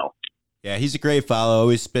ComBondNFL. Yeah, he's a great follow,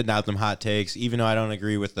 always spitting out them hot takes, even though I don't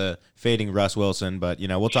agree with the fading Russ Wilson, but, you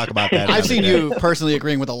know, we'll talk about that. I've seen you personally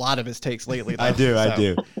agreeing with a lot of his takes lately, though. I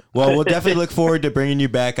do. Well, we'll definitely look forward to bringing you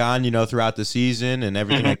back on, you know, throughout the season and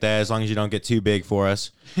everything like that, as long as you don't get too big for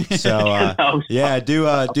us. So, yeah, I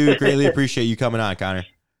do greatly appreciate you coming on, Connor.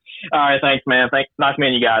 All right, thanks, man. Nice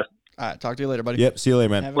meeting you guys. All right, talk to you later, buddy. Yep, see you later,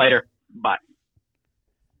 man. Later. Bye.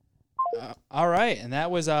 All right, and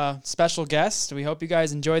that was a special guest. We hope you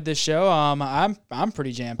guys enjoyed this show. I'm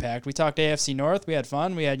pretty jam packed. We talked AFC North. We had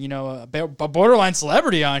fun. We had a borderline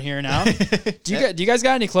celebrity on here now. Do you guys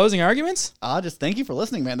got any closing arguments? Just thank you for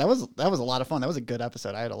listening, man. That was a lot of fun. That was a good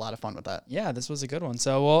episode. I had a lot of fun with that. Yeah, this was a good one.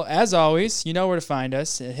 So, well, as always, you know where to find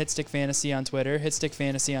us. Hitstick Fantasy on Twitter, Hitstick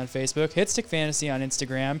Fantasy on Facebook, Hitstick Fantasy on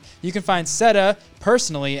Instagram. You can find Seta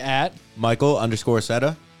personally at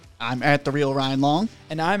Michael_Seta. I'm at the real Ryan Long.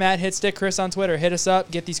 And I'm at Hitstick Chris on Twitter. Hit us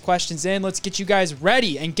up, get these questions in. Let's get you guys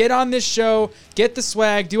ready and get on this show, get the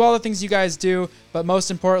swag, do all the things you guys do. But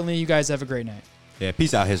most importantly, you guys have a great night. Yeah,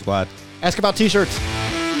 peace out, his squad. Ask about t-shirts.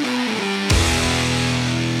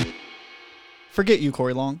 Forget you,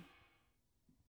 Corey Long.